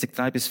 24,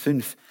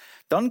 3-5.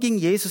 Dann ging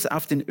Jesus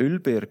auf den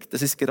Ölberg,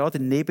 das ist gerade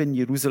neben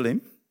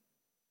Jerusalem,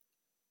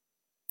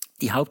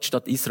 die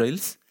Hauptstadt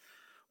Israels,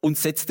 und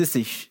setzte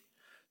sich.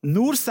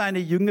 Nur seine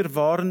Jünger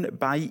waren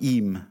bei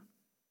ihm.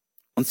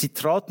 Und sie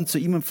traten zu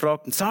ihm und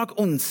fragten, sag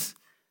uns,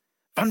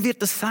 wann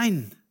wird das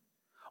sein?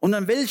 Und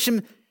an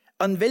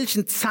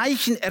welchen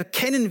Zeichen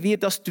erkennen wir,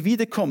 dass du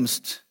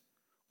wiederkommst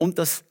und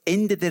das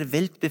Ende der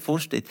Welt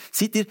bevorsteht?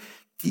 Seht ihr,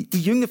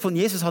 die Jünger von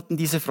Jesus hatten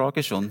diese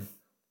Frage schon.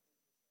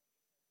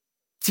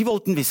 Sie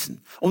wollten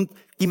wissen. Und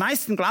die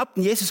meisten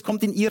glaubten, Jesus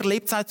kommt in ihrer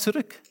Lebzeit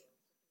zurück.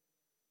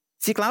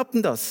 Sie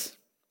glaubten das.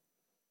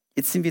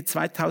 Jetzt sind wir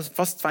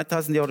fast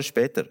 2000 Jahre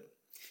später.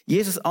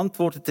 Jesus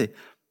antwortete,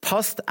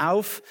 passt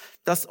auf,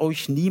 dass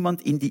euch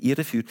niemand in die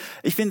Irre führt.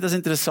 Ich finde das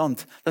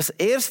interessant. Das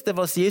Erste,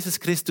 was Jesus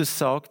Christus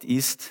sagt,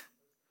 ist,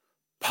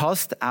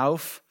 passt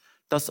auf,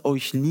 dass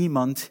euch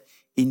niemand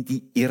in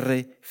die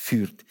Irre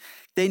führt.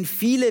 Denn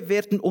viele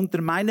werden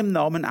unter meinem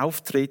Namen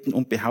auftreten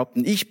und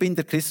behaupten, ich bin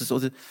der Christus.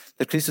 Oder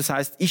der Christus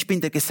heißt, ich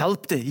bin der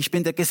Gesalbte, ich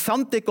bin der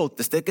Gesandte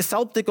Gottes, der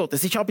Gesalbte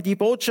Gottes, ich habe die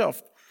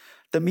Botschaft.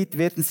 Damit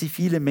werden sie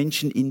viele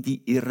Menschen in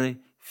die Irre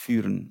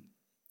führen.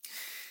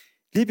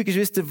 Liebe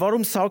Geschwister,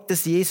 warum sagt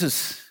es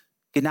Jesus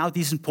genau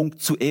diesen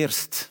Punkt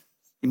zuerst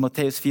in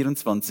Matthäus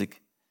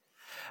 24?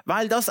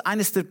 Weil das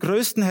eines der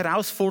größten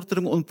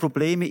Herausforderungen und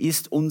Probleme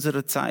ist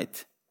unserer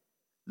Zeit.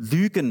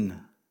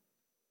 Lügen.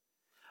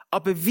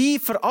 Aber wie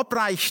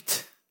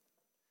verabreicht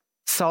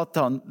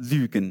Satan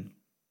Lügen?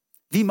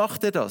 Wie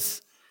macht er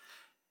das?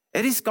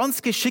 Er ist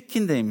ganz geschickt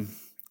in dem.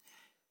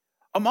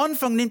 Am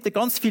Anfang nimmt er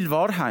ganz viel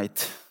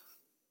Wahrheit.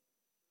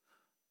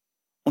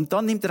 Und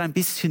dann nimmt er ein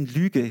bisschen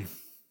Lüge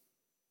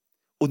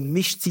und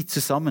mischt sie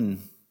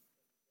zusammen.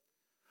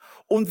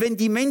 Und wenn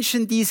die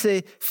Menschen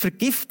diese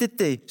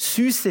vergiftete,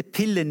 süße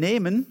Pille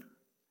nehmen,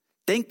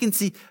 denken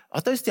sie,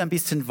 da ist ja ein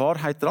bisschen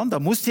Wahrheit dran, da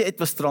muss ja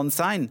etwas dran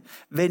sein,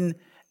 wenn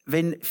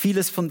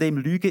vieles von dem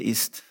Lüge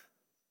ist.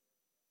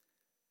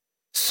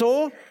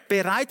 So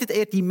bereitet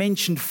er die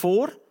Menschen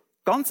vor,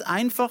 ganz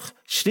einfach,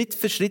 Schritt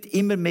für Schritt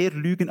immer mehr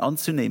Lügen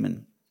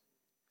anzunehmen.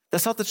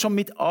 Das hat er schon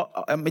mit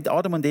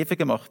Adam und Eva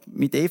gemacht.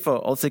 Mit Eva,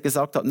 als er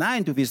gesagt hat,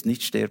 nein, du wirst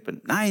nicht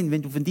sterben. Nein,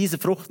 wenn du von dieser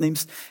Frucht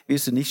nimmst,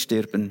 wirst du nicht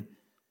sterben.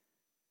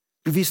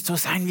 Du wirst so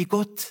sein wie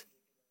Gott.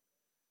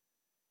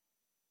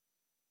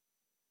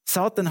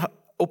 Satan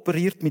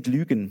operiert mit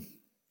Lügen.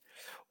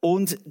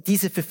 Und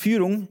diese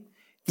Verführung,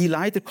 die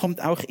leider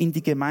kommt auch in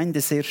die Gemeinde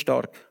sehr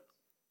stark.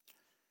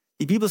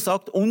 Die Bibel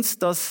sagt uns,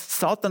 dass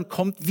Satan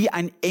kommt wie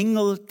ein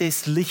Engel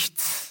des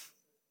Lichts.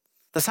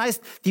 Das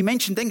heißt, die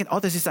Menschen denken,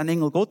 das ist ein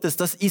Engel Gottes,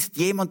 das ist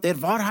jemand, der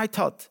Wahrheit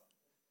hat.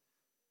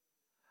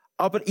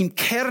 Aber im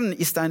Kern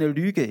ist eine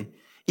Lüge.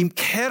 Im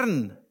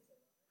Kern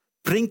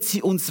bringt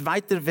sie uns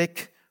weiter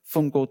weg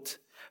von Gott.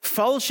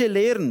 Falsche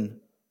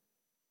Lehren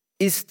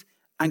ist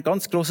ein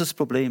ganz großes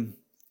Problem.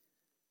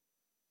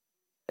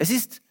 Es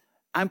ist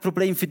ein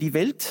Problem für die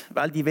Welt,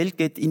 weil die Welt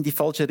geht in die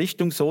falsche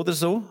Richtung, so oder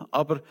so,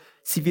 aber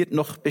sie wird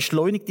noch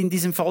beschleunigt in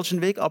diesem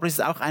falschen Weg, aber es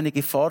ist auch eine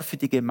Gefahr für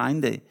die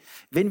Gemeinde.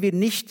 Wenn wir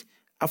nicht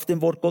auf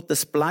dem Wort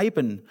Gottes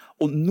bleiben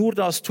und nur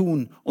das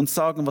tun und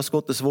sagen, was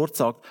Gottes Wort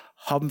sagt,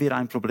 haben wir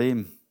ein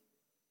Problem.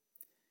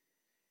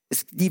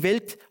 Die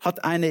Welt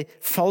hat eine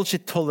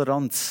falsche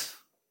Toleranz.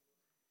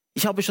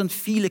 Ich habe schon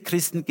viele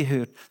Christen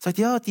gehört, sagt,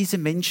 ja, diese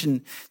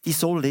Menschen, die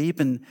so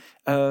leben,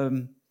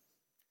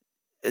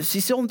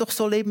 sie sollen doch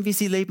so leben, wie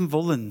sie leben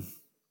wollen.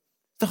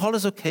 Ist doch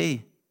alles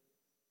okay.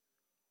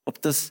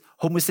 Ob das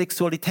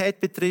Homosexualität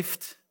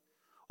betrifft,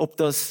 ob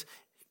das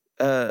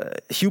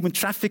Human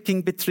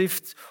Trafficking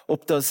betrifft,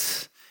 ob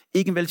das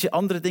irgendwelche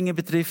andere Dinge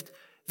betrifft.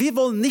 Wir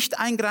wollen nicht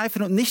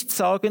eingreifen und nichts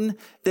sagen,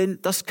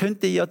 denn das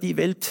könnte ja die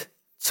Welt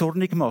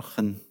zornig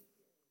machen.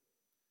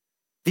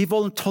 Wir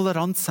wollen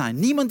tolerant sein.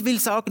 Niemand will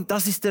sagen,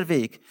 das ist der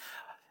Weg.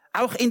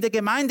 Auch in der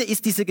Gemeinde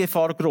ist diese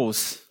Gefahr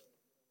groß.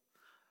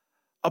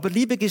 Aber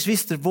liebe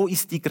Geschwister, wo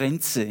ist die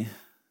Grenze?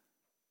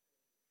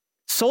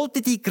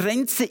 Sollte die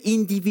Grenze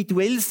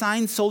individuell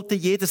sein, sollte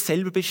jeder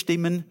selber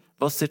bestimmen,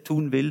 was er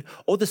tun will,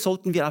 oder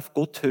sollten wir auf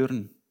Gott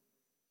hören?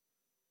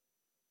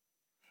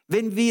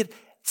 Wenn wir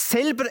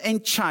selber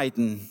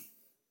entscheiden,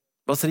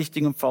 was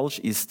richtig und falsch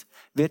ist,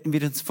 werden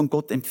wir uns von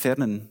Gott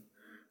entfernen.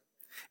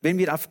 Wenn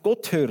wir auf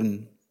Gott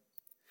hören,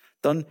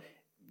 dann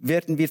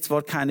werden wir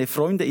zwar keine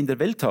Freunde in der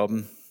Welt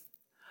haben,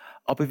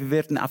 aber wir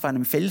werden auf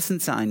einem Felsen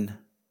sein,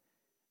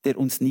 der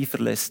uns nie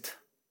verlässt.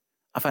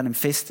 Auf einem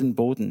festen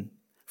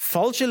Boden.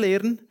 Falsche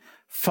Lehren,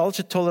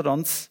 falsche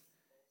Toleranz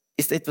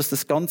ist etwas,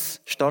 das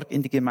ganz stark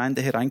in die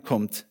Gemeinde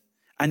hereinkommt.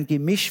 Ein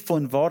Gemisch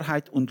von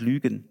Wahrheit und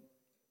Lügen.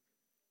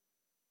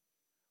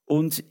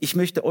 Und ich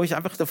möchte euch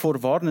einfach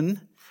davor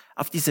warnen,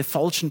 auf diese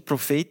falschen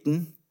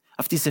Propheten,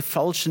 auf diese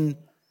falschen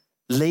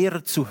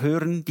Lehrer zu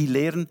hören, die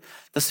lehren,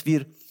 dass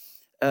wir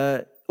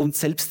uns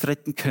selbst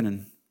retten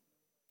können.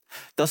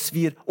 Dass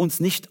wir uns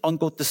nicht an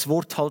Gottes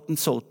Wort halten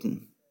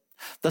sollten.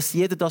 Dass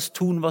jeder das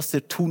tun, was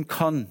er tun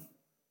kann.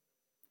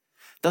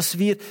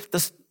 Damit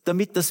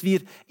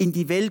wir in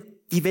die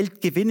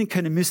Welt gewinnen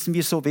können, müssen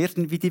wir so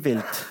werden wie die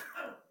Welt.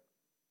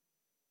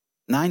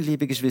 Nein,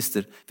 liebe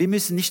Geschwister, wir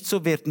müssen nicht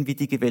so werden wie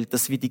die Welt,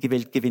 dass wir die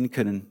Welt gewinnen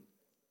können.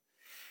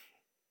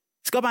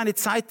 Es gab eine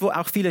Zeit, wo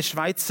auch viele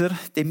Schweizer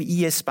dem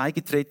IS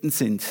beigetreten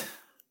sind.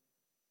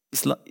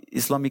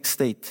 Islamic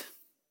State.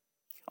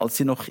 Als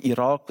sie noch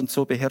Irak und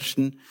so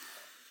beherrschten.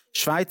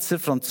 Schweizer,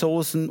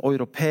 Franzosen,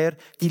 Europäer,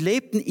 die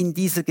lebten in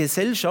dieser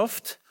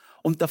Gesellschaft.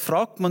 Und da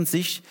fragt man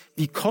sich,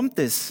 wie kommt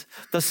es,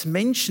 dass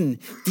Menschen,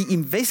 die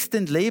im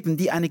Westen leben,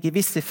 die eine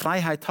gewisse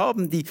Freiheit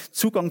haben, die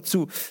Zugang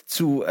zu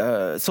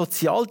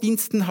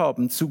Sozialdiensten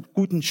haben, zu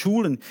guten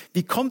Schulen,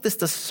 wie kommt es,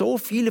 dass so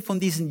viele von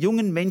diesen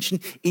jungen Menschen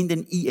in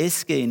den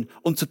IS gehen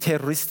und zu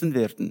Terroristen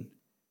werden?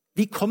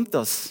 Wie kommt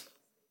das?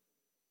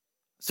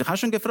 Das habe ich auch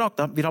schon gefragt.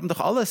 Wir haben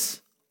doch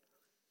alles.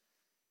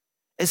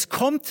 Es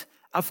kommt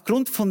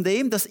aufgrund von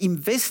dem, dass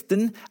im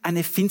Westen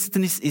eine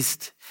Finsternis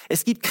ist.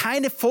 Es gibt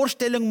keine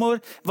Vorstellung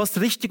mehr, was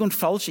richtig und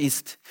falsch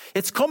ist.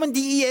 Jetzt kommen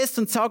die IS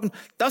und sagen,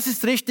 das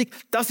ist richtig,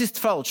 das ist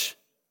falsch.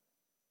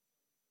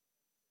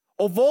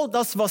 Obwohl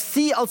das, was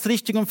sie als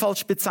richtig und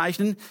falsch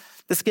bezeichnen,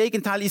 das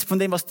Gegenteil ist von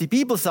dem, was die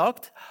Bibel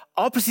sagt,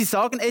 aber sie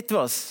sagen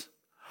etwas.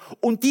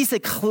 Und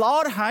diese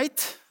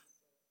Klarheit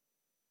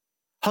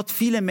hat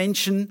viele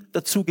Menschen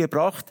dazu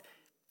gebracht,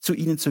 zu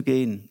ihnen zu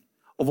gehen,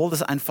 obwohl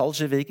das ein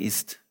falscher Weg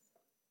ist.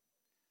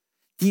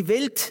 Die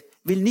Welt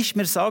will nicht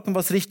mehr sagen,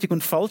 was richtig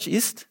und falsch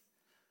ist,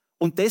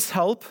 und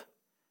deshalb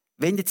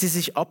wendet sie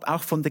sich ab,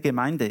 auch von der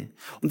Gemeinde.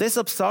 Und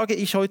deshalb sage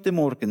ich heute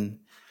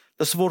Morgen,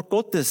 das Wort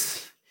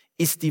Gottes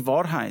ist die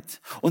Wahrheit.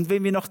 Und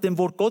wenn wir nach dem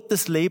Wort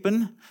Gottes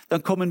leben,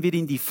 dann kommen wir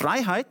in die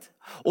Freiheit.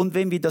 Und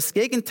wenn wir das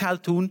Gegenteil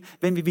tun,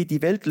 wenn wir wie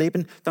die Welt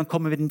leben, dann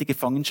kommen wir in die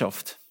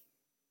Gefangenschaft.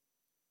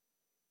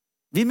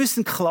 Wir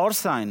müssen klar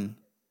sein.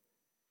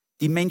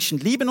 Die Menschen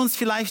lieben uns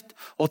vielleicht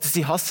oder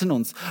sie hassen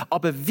uns.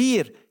 Aber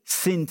wir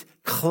sind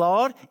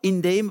klar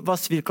in dem,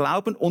 was wir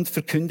glauben und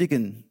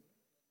verkündigen.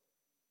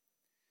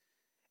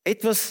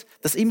 Etwas,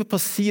 das immer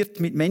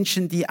passiert mit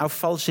Menschen, die auf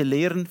falsche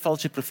Lehren,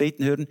 falsche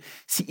Propheten hören,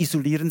 sie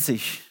isolieren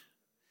sich.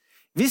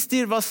 Wisst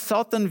ihr, was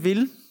Satan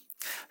will?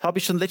 Habe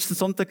ich schon letzten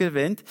Sonntag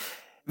erwähnt.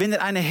 Wenn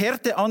er eine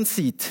Herde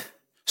ansieht,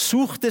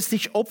 sucht er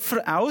sich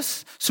Opfer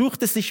aus,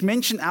 sucht er sich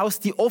Menschen aus,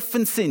 die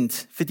offen sind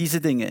für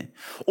diese Dinge.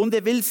 Und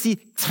er will sie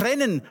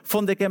trennen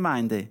von der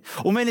Gemeinde.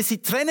 Und wenn er sie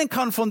trennen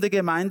kann von der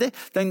Gemeinde,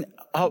 dann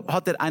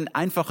hat er ein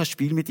einfaches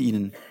Spiel mit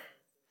ihnen.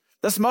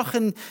 Das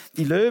machen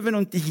die Löwen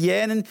und die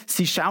Hyänen.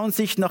 Sie schauen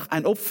sich nach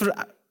ein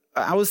Opfer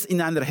aus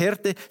in einer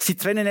Herde, sie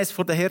trennen es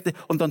von der Herde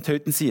und dann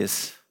töten sie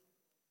es.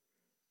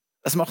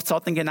 Das macht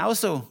Satan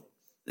genauso.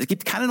 Es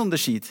gibt keinen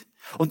Unterschied.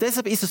 Und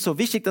deshalb ist es so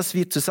wichtig, dass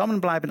wir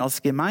zusammenbleiben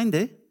als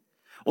Gemeinde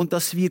und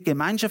dass wir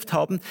Gemeinschaft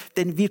haben,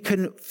 denn wir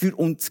können für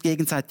uns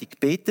gegenseitig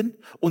beten,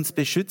 uns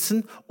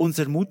beschützen, uns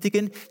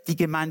ermutigen. Die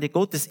Gemeinde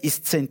Gottes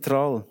ist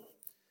zentral.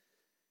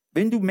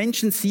 Wenn du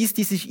Menschen siehst,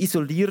 die sich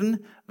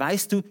isolieren,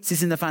 weißt du, sie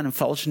sind auf einem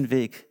falschen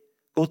Weg.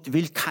 Gott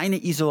will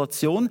keine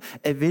Isolation,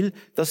 er will,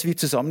 dass wir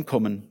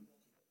zusammenkommen.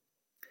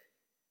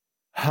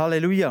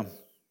 Halleluja.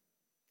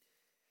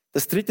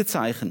 Das dritte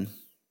Zeichen.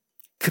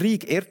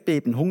 Krieg,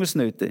 Erdbeben,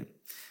 Hungersnöte.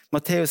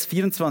 Matthäus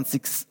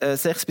 24,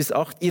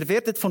 6-8. Ihr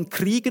werdet von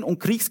Kriegen und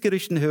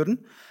Kriegsgerüchten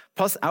hören.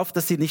 Pass auf,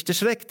 dass ihr nicht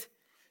erschreckt.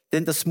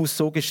 Denn das muss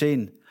so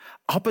geschehen.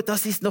 Aber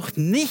das ist noch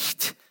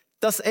nicht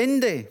das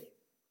Ende.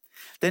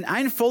 Denn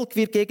ein Volk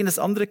wird gegen das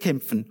andere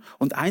kämpfen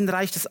und ein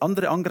Reich das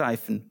andere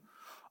angreifen.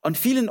 An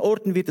vielen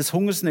Orten wird es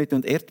Hungersnöte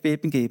und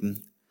Erdbeben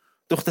geben.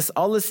 Doch das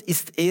alles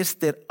ist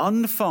erst der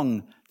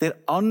Anfang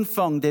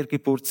der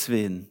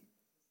Geburtswehen.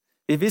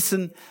 Wir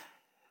wissen,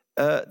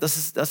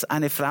 dass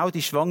eine Frau,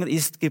 die schwanger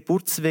ist,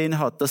 Geburtswehen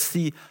hat, dass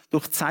sie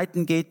durch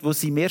Zeiten geht, wo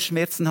sie mehr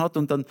Schmerzen hat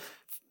und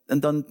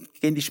dann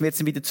gehen die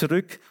Schmerzen wieder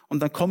zurück und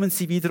dann kommen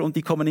sie wieder und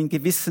die kommen in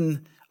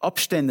gewissen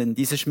Abständen,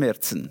 diese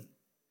Schmerzen.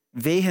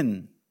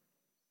 Wehen.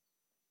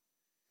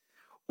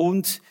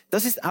 Und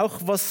das ist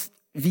auch, was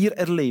wir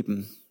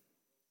erleben.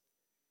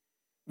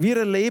 Wir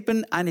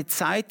erleben eine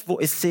Zeit, wo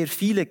es sehr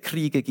viele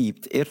Kriege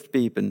gibt,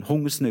 Erdbeben,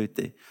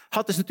 Hungersnöte.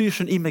 Hat es natürlich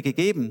schon immer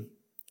gegeben.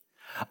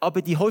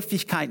 Aber die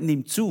Häufigkeit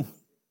nimmt zu.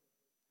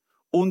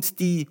 Und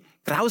die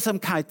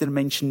Grausamkeit der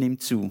Menschen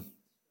nimmt zu.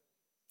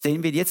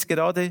 Sehen wir jetzt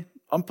gerade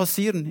am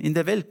Passieren in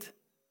der Welt.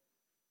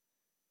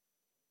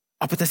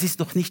 Aber das ist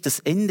noch nicht das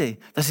Ende.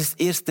 Das ist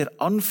erst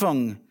der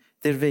Anfang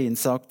der Wehen,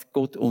 sagt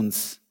Gott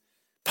uns.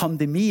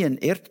 Pandemien,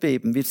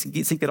 Erdbeben. Wir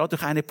sind gerade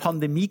durch eine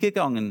Pandemie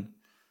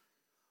gegangen.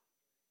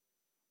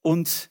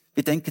 Und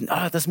wir denken,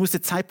 das muss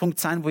der Zeitpunkt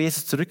sein, wo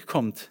Jesus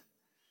zurückkommt.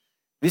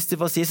 Wisst ihr,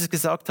 was Jesus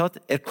gesagt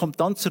hat? Er kommt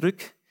dann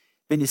zurück,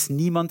 wenn es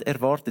niemand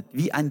erwartet,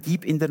 wie ein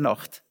Dieb in der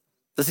Nacht.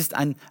 Das ist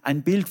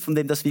ein Bild von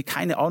dem, dass wir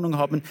keine Ahnung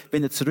haben,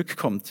 wenn er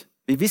zurückkommt.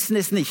 Wir wissen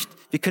es nicht.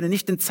 Wir können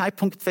nicht den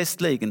Zeitpunkt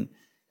festlegen.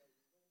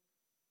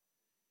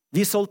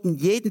 Wir sollten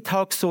jeden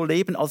Tag so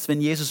leben, als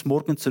wenn Jesus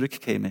morgen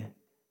zurückkäme.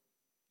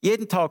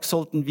 Jeden Tag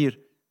sollten wir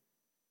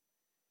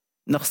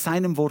nach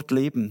seinem Wort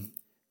leben.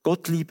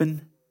 Gott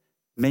lieben,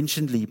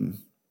 Menschen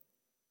lieben.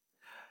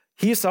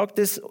 Hier sagt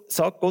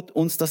Gott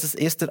uns, dass es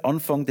erst der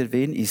Anfang der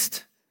Wehen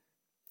ist.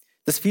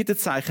 Das vierte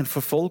Zeichen,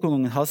 Verfolgung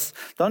und Hass.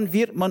 Dann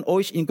wird man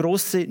euch in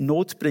große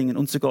Not bringen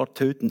und sogar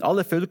töten.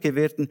 Alle Völker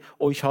werden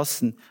euch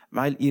hassen,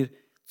 weil ihr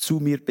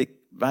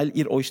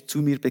euch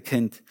zu mir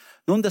bekennt.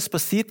 Nun, das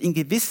passiert in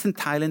gewissen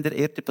Teilen der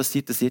Erde,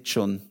 passiert das jetzt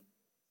schon.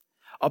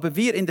 Aber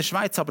wir in der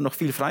Schweiz haben noch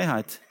viel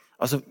Freiheit.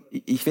 Also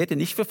ich werde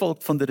nicht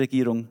verfolgt von der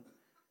Regierung.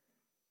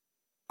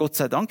 Gott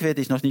sei Dank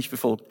werde ich noch nicht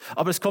verfolgt.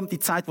 Aber es kommt die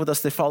Zeit, wo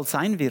das der Fall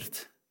sein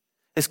wird.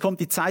 Es kommt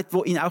die Zeit,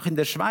 wo auch in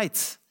der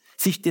Schweiz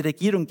sich die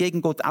Regierung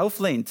gegen Gott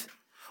auflehnt.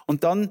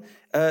 Und dann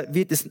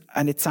wird es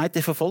eine Zeit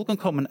der Verfolgung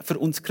kommen, für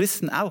uns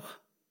Christen auch.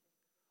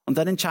 Und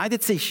dann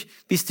entscheidet sich,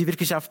 bist du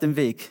wirklich auf dem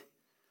Weg.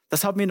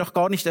 Das haben wir noch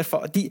gar nicht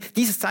erfahren.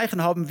 Dieses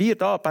Zeichen haben wir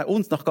da bei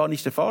uns noch gar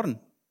nicht erfahren.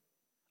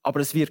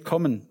 Aber es wird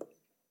kommen.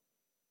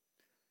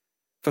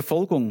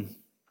 Verfolgung,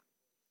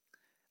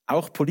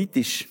 auch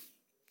politisch.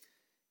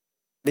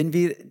 Wenn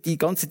wir die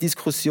ganze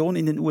Diskussion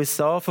in den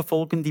USA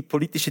verfolgen, die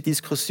politische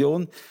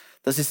Diskussion,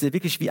 das ist ja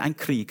wirklich wie ein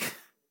Krieg.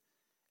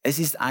 Es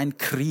ist ein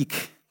Krieg.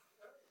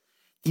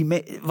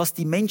 Was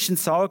die Menschen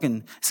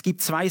sagen, es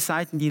gibt zwei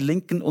Seiten, die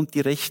Linken und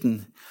die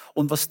Rechten.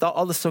 Und was da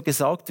alles so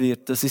gesagt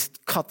wird, das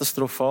ist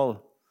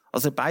katastrophal.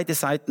 Also beide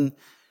Seiten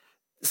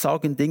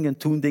sagen Dinge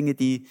und tun Dinge,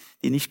 die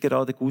nicht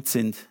gerade gut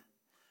sind.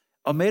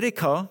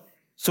 Amerika,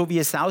 so wie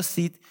es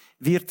aussieht,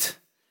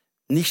 wird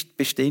nicht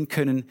bestehen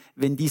können,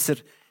 wenn dieser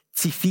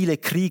zivile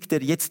Krieg,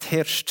 der jetzt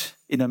herrscht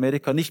in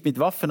Amerika, nicht mit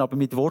Waffen, aber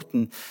mit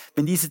Worten,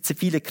 wenn dieser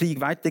zivile Krieg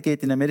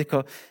weitergeht in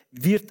Amerika,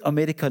 wird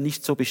Amerika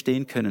nicht so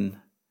bestehen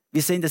können.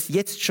 Wir sehen das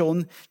jetzt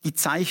schon, die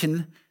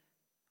Zeichen,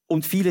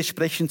 und viele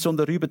sprechen schon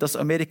darüber, dass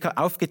Amerika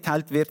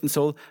aufgeteilt werden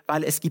soll,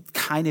 weil es gibt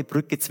keine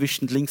Brücke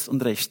zwischen links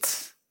und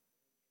rechts.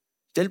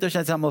 Stellt euch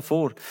das einmal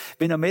vor,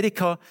 wenn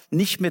Amerika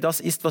nicht mehr das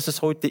ist, was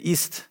es heute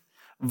ist,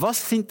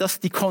 was sind das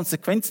die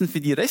Konsequenzen für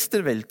die Rest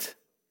der Welt?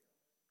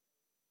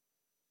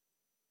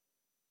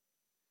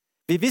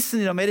 Wir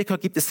wissen, in Amerika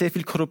gibt es sehr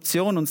viel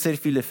Korruption und sehr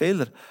viele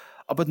Fehler.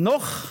 Aber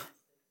noch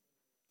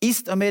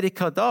ist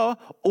Amerika da,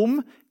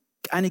 um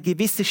eine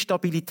gewisse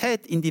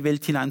Stabilität in die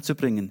Welt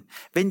hineinzubringen.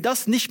 Wenn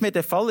das nicht mehr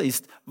der Fall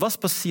ist, was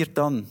passiert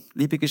dann,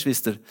 liebe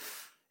Geschwister?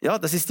 Ja,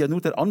 das ist ja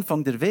nur der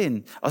Anfang der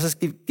Wehen. Also es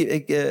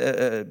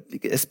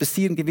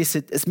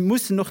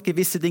müssen noch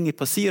gewisse Dinge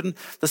passieren,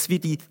 dass wir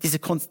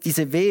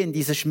diese Wehen,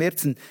 diese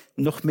Schmerzen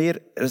noch mehr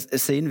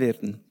sehen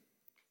werden.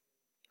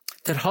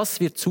 Der Hass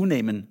wird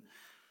zunehmen.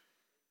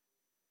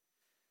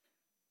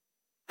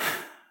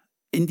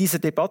 In dieser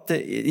Debatte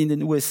in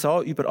den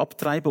USA über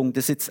Abtreibung,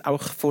 das jetzt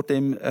auch vor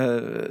dem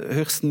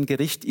höchsten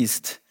Gericht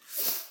ist,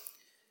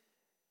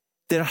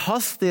 der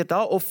Hass, der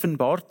da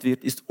offenbart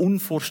wird, ist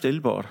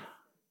unvorstellbar.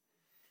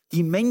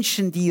 Die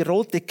Menschen, die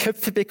rote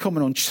Köpfe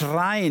bekommen und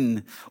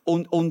schreien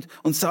und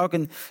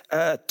sagen,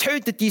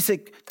 tötet diese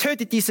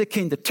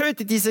Kinder,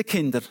 tötet diese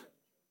Kinder.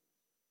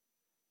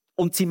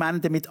 Und sie meinen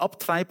damit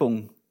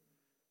Abtreibung.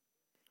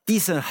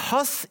 Dieser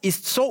Hass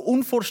ist so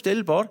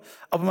unvorstellbar,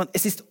 aber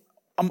es ist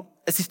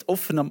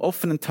offen, am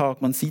offenen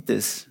Tag, man sieht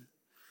es.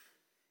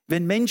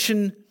 Wenn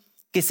Menschen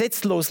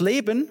gesetzlos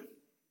leben,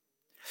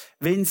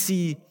 wenn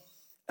sie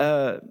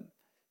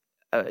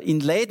in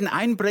Läden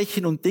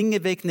einbrechen und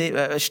Dinge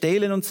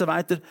stehlen und so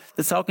weiter,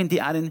 dann sagen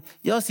die einen,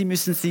 ja, sie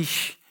müssen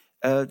sich,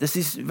 das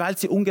ist, weil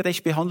sie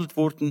ungerecht behandelt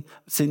worden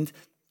sind,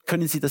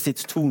 können sie das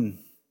jetzt tun.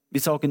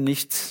 Wir sagen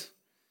nichts.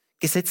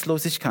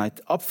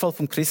 Gesetzlosigkeit, Abfall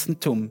vom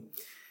Christentum.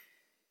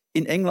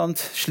 In England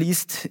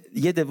schließt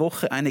jede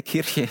Woche eine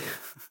Kirche.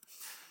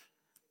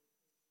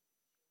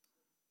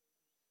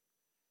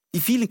 Die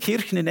vielen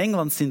Kirchen in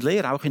England sind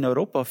leer, auch in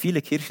Europa.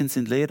 Viele Kirchen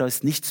sind leer, da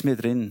ist nichts mehr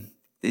drin.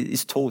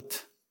 Ist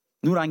tot.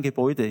 Nur ein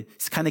Gebäude,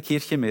 ist keine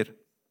Kirche mehr.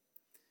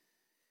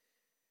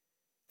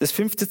 Das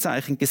 5.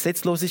 Zeichen,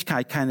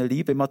 Gesetzlosigkeit, keine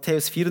Liebe.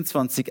 Matthäus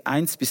 24,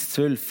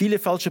 1-12. Viele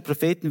falsche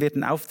Propheten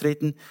werden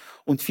auftreten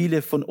und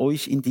viele von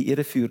euch in die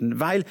Irre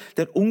führen. Weil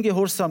der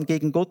Ungehorsam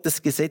gegen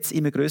Gottes Gesetz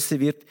immer größer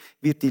wird,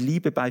 wird die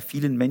Liebe bei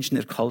vielen Menschen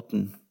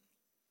erkalten.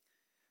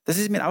 Das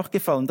ist mir auch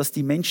gefallen, dass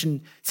die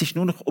Menschen sich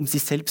nur noch um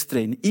sich selbst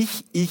drehen.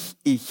 Ich.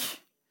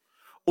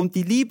 Und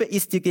die Liebe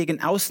ist dir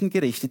gegen außen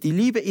gerichtet. Die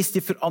Liebe ist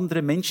dir für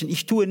andere Menschen.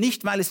 Ich tue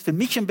nicht, weil es für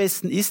mich am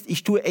besten ist.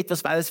 Ich tue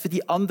etwas, weil es für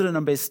die anderen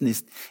am besten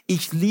ist.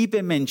 Ich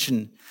liebe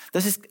Menschen.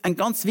 Das ist ein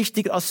ganz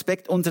wichtiger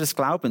Aspekt unseres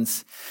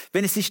Glaubens.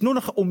 Wenn es sich nur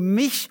noch um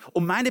mich,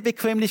 um meine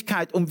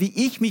Bequemlichkeit, um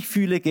wie ich mich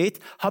fühle geht,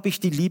 habe ich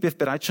die Liebe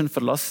bereits schon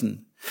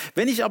verlassen.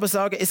 Wenn ich aber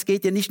sage, es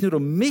geht ja nicht nur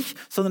um mich,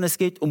 sondern es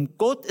geht um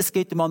Gott, es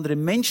geht um andere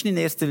Menschen in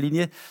erster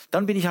Linie,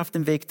 dann bin ich auf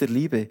dem Weg der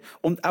Liebe.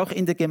 Und auch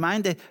in der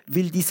Gemeinde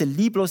will diese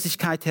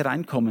Lieblosigkeit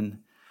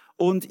hereinkommen.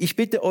 Und ich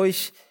bitte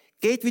euch,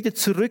 geht wieder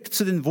zurück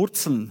zu den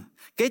Wurzeln.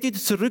 Geht wieder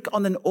zurück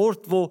an den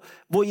Ort,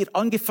 wo ihr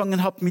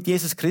angefangen habt mit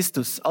Jesus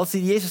Christus, als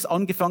ihr Jesus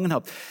angefangen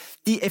habt.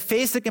 Die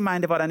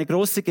Epheser-Gemeinde war eine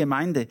große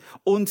Gemeinde.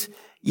 Und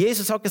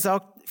Jesus hat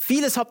gesagt,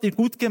 vieles habt ihr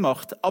gut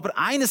gemacht, aber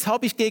eines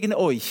habe ich gegen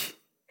euch.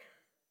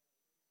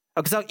 Er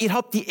hat gesagt, ihr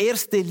habt die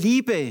erste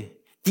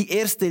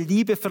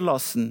Liebe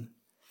verlassen.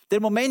 Der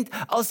Moment,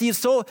 als ihr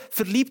so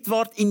verliebt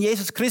wart in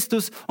Jesus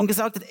Christus und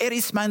gesagt habt, er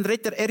ist mein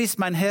Retter, er ist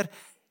mein Herr,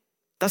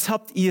 das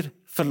habt ihr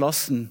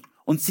verlassen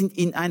und sind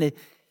in eine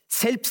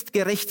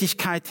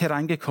Selbstgerechtigkeit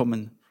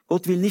hereingekommen.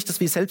 Gott will nicht,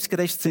 dass wir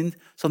selbstgerecht sind,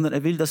 sondern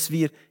er will, dass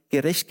wir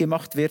gerecht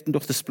gemacht werden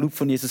durch das Blut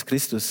von Jesus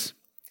Christus.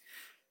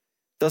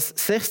 Das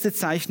 6.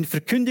 Zeichen,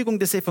 Verkündigung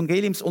des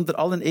Evangeliums unter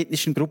allen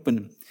ethnischen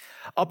Gruppen.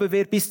 Aber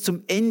wer bis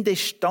zum Ende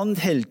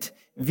standhält,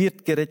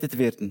 wird gerettet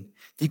werden.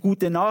 Die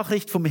gute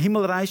Nachricht vom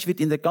Himmelreich wird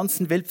in der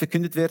ganzen Welt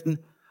verkündet werden.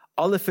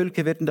 Alle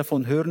Völker werden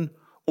davon hören.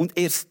 Und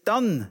erst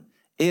dann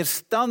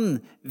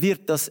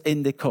wird das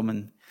Ende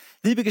kommen.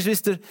 Liebe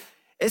Geschwister,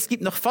 es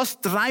gibt noch fast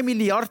 3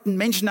 Milliarden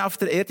Menschen auf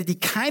der Erde, die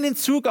keinen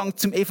Zugang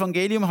zum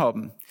Evangelium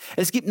haben.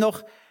 Es gibt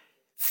noch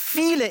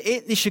viele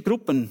ethnische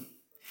Gruppen,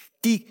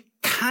 die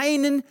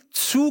keinen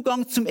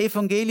Zugang zum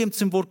Evangelium,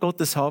 zum Wort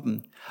Gottes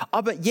haben.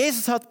 Aber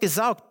Jesus hat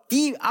gesagt,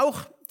 die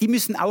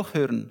müssen auch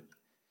hören.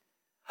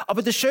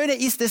 Aber das Schöne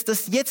ist es,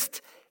 dass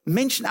jetzt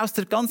Menschen aus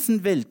der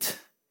ganzen Welt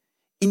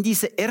in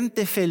diese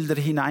Erntefelder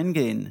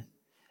hineingehen.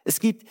 Es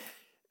gibt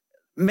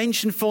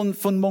Menschen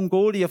von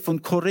Mongolien,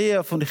 von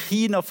Korea, von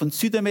China, von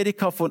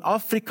Südamerika, von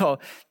Afrika,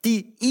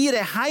 die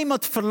ihre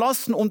Heimat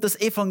verlassen und das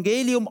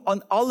Evangelium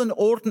an allen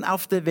Orten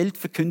auf der Welt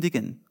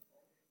verkündigen.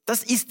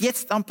 Das ist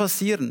jetzt am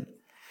passieren.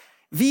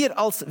 Wir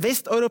als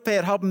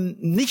Westeuropäer haben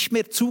nicht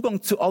mehr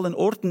Zugang zu allen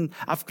Orten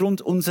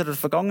aufgrund unserer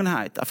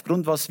Vergangenheit,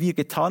 aufgrund was wir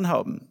getan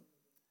haben.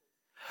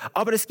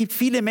 Aber es gibt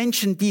viele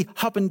Menschen, die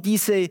haben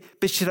diese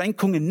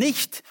Beschränkungen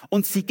nicht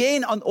und sie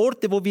gehen an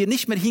Orte, wo wir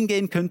nicht mehr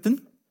hingehen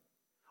könnten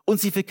und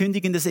sie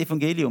verkündigen das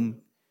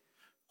Evangelium.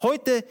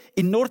 Heute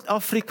in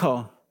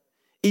Nordafrika,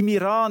 im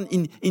Iran,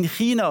 in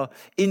China,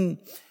 im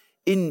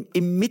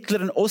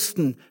Mittleren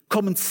Osten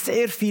kommen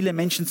sehr viele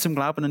Menschen zum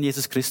Glauben an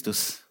Jesus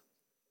Christus.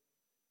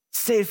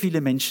 Sehr viele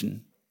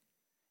Menschen.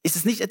 Ist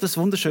es nicht etwas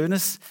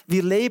Wunderschönes?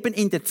 Wir leben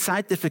in der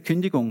Zeit der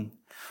Verkündigung.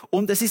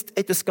 Und es ist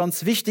etwas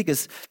ganz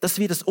Wichtiges, dass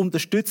wir das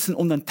unterstützen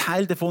und ein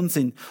Teil davon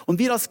sind. Und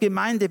wir als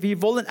Gemeinde,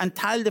 wir wollen ein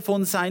Teil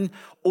davon sein,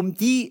 um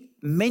die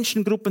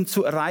Menschengruppen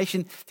zu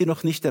erreichen, die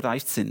noch nicht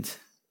erreicht sind.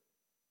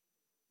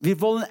 Wir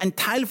wollen ein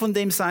Teil von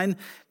dem sein,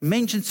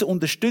 Menschen zu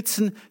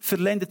unterstützen, für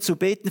Länder zu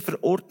beten,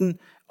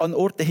 an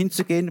Orte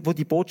hinzugehen, wo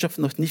die Botschaft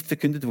noch nicht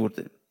verkündet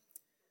wurde.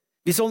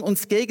 Wir sollen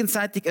uns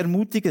gegenseitig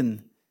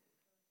ermutigen,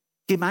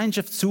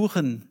 Gemeinschaft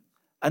suchen,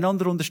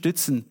 einander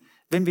unterstützen.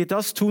 Wenn wir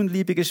das tun,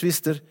 liebe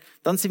Geschwister,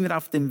 dann sind wir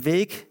auf dem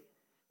Weg,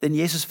 den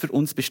Jesus für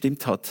uns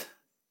bestimmt hat.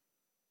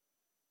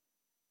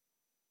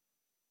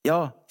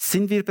 Ja,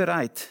 sind wir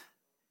bereit,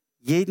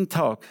 jeden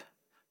Tag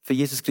für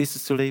Jesus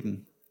Christus zu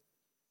leben?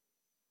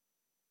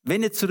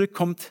 Wenn er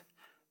zurückkommt,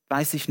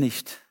 weiß ich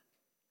nicht.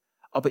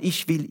 Aber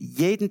ich will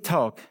jeden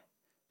Tag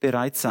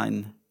bereit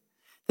sein.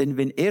 Denn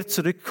wenn er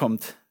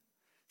zurückkommt,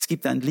 es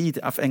gibt ein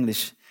Lied auf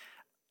Englisch,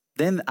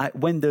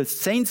 when the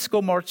saints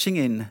go marching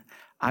in,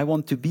 I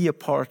want to be a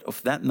part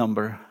of that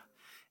number.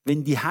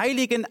 Wenn die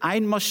Heiligen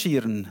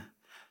einmarschieren,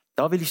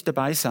 da will ich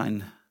dabei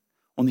sein.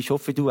 Und ich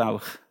hoffe, du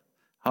auch.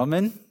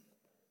 Amen.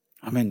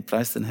 Amen.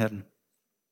 Preis den Herrn.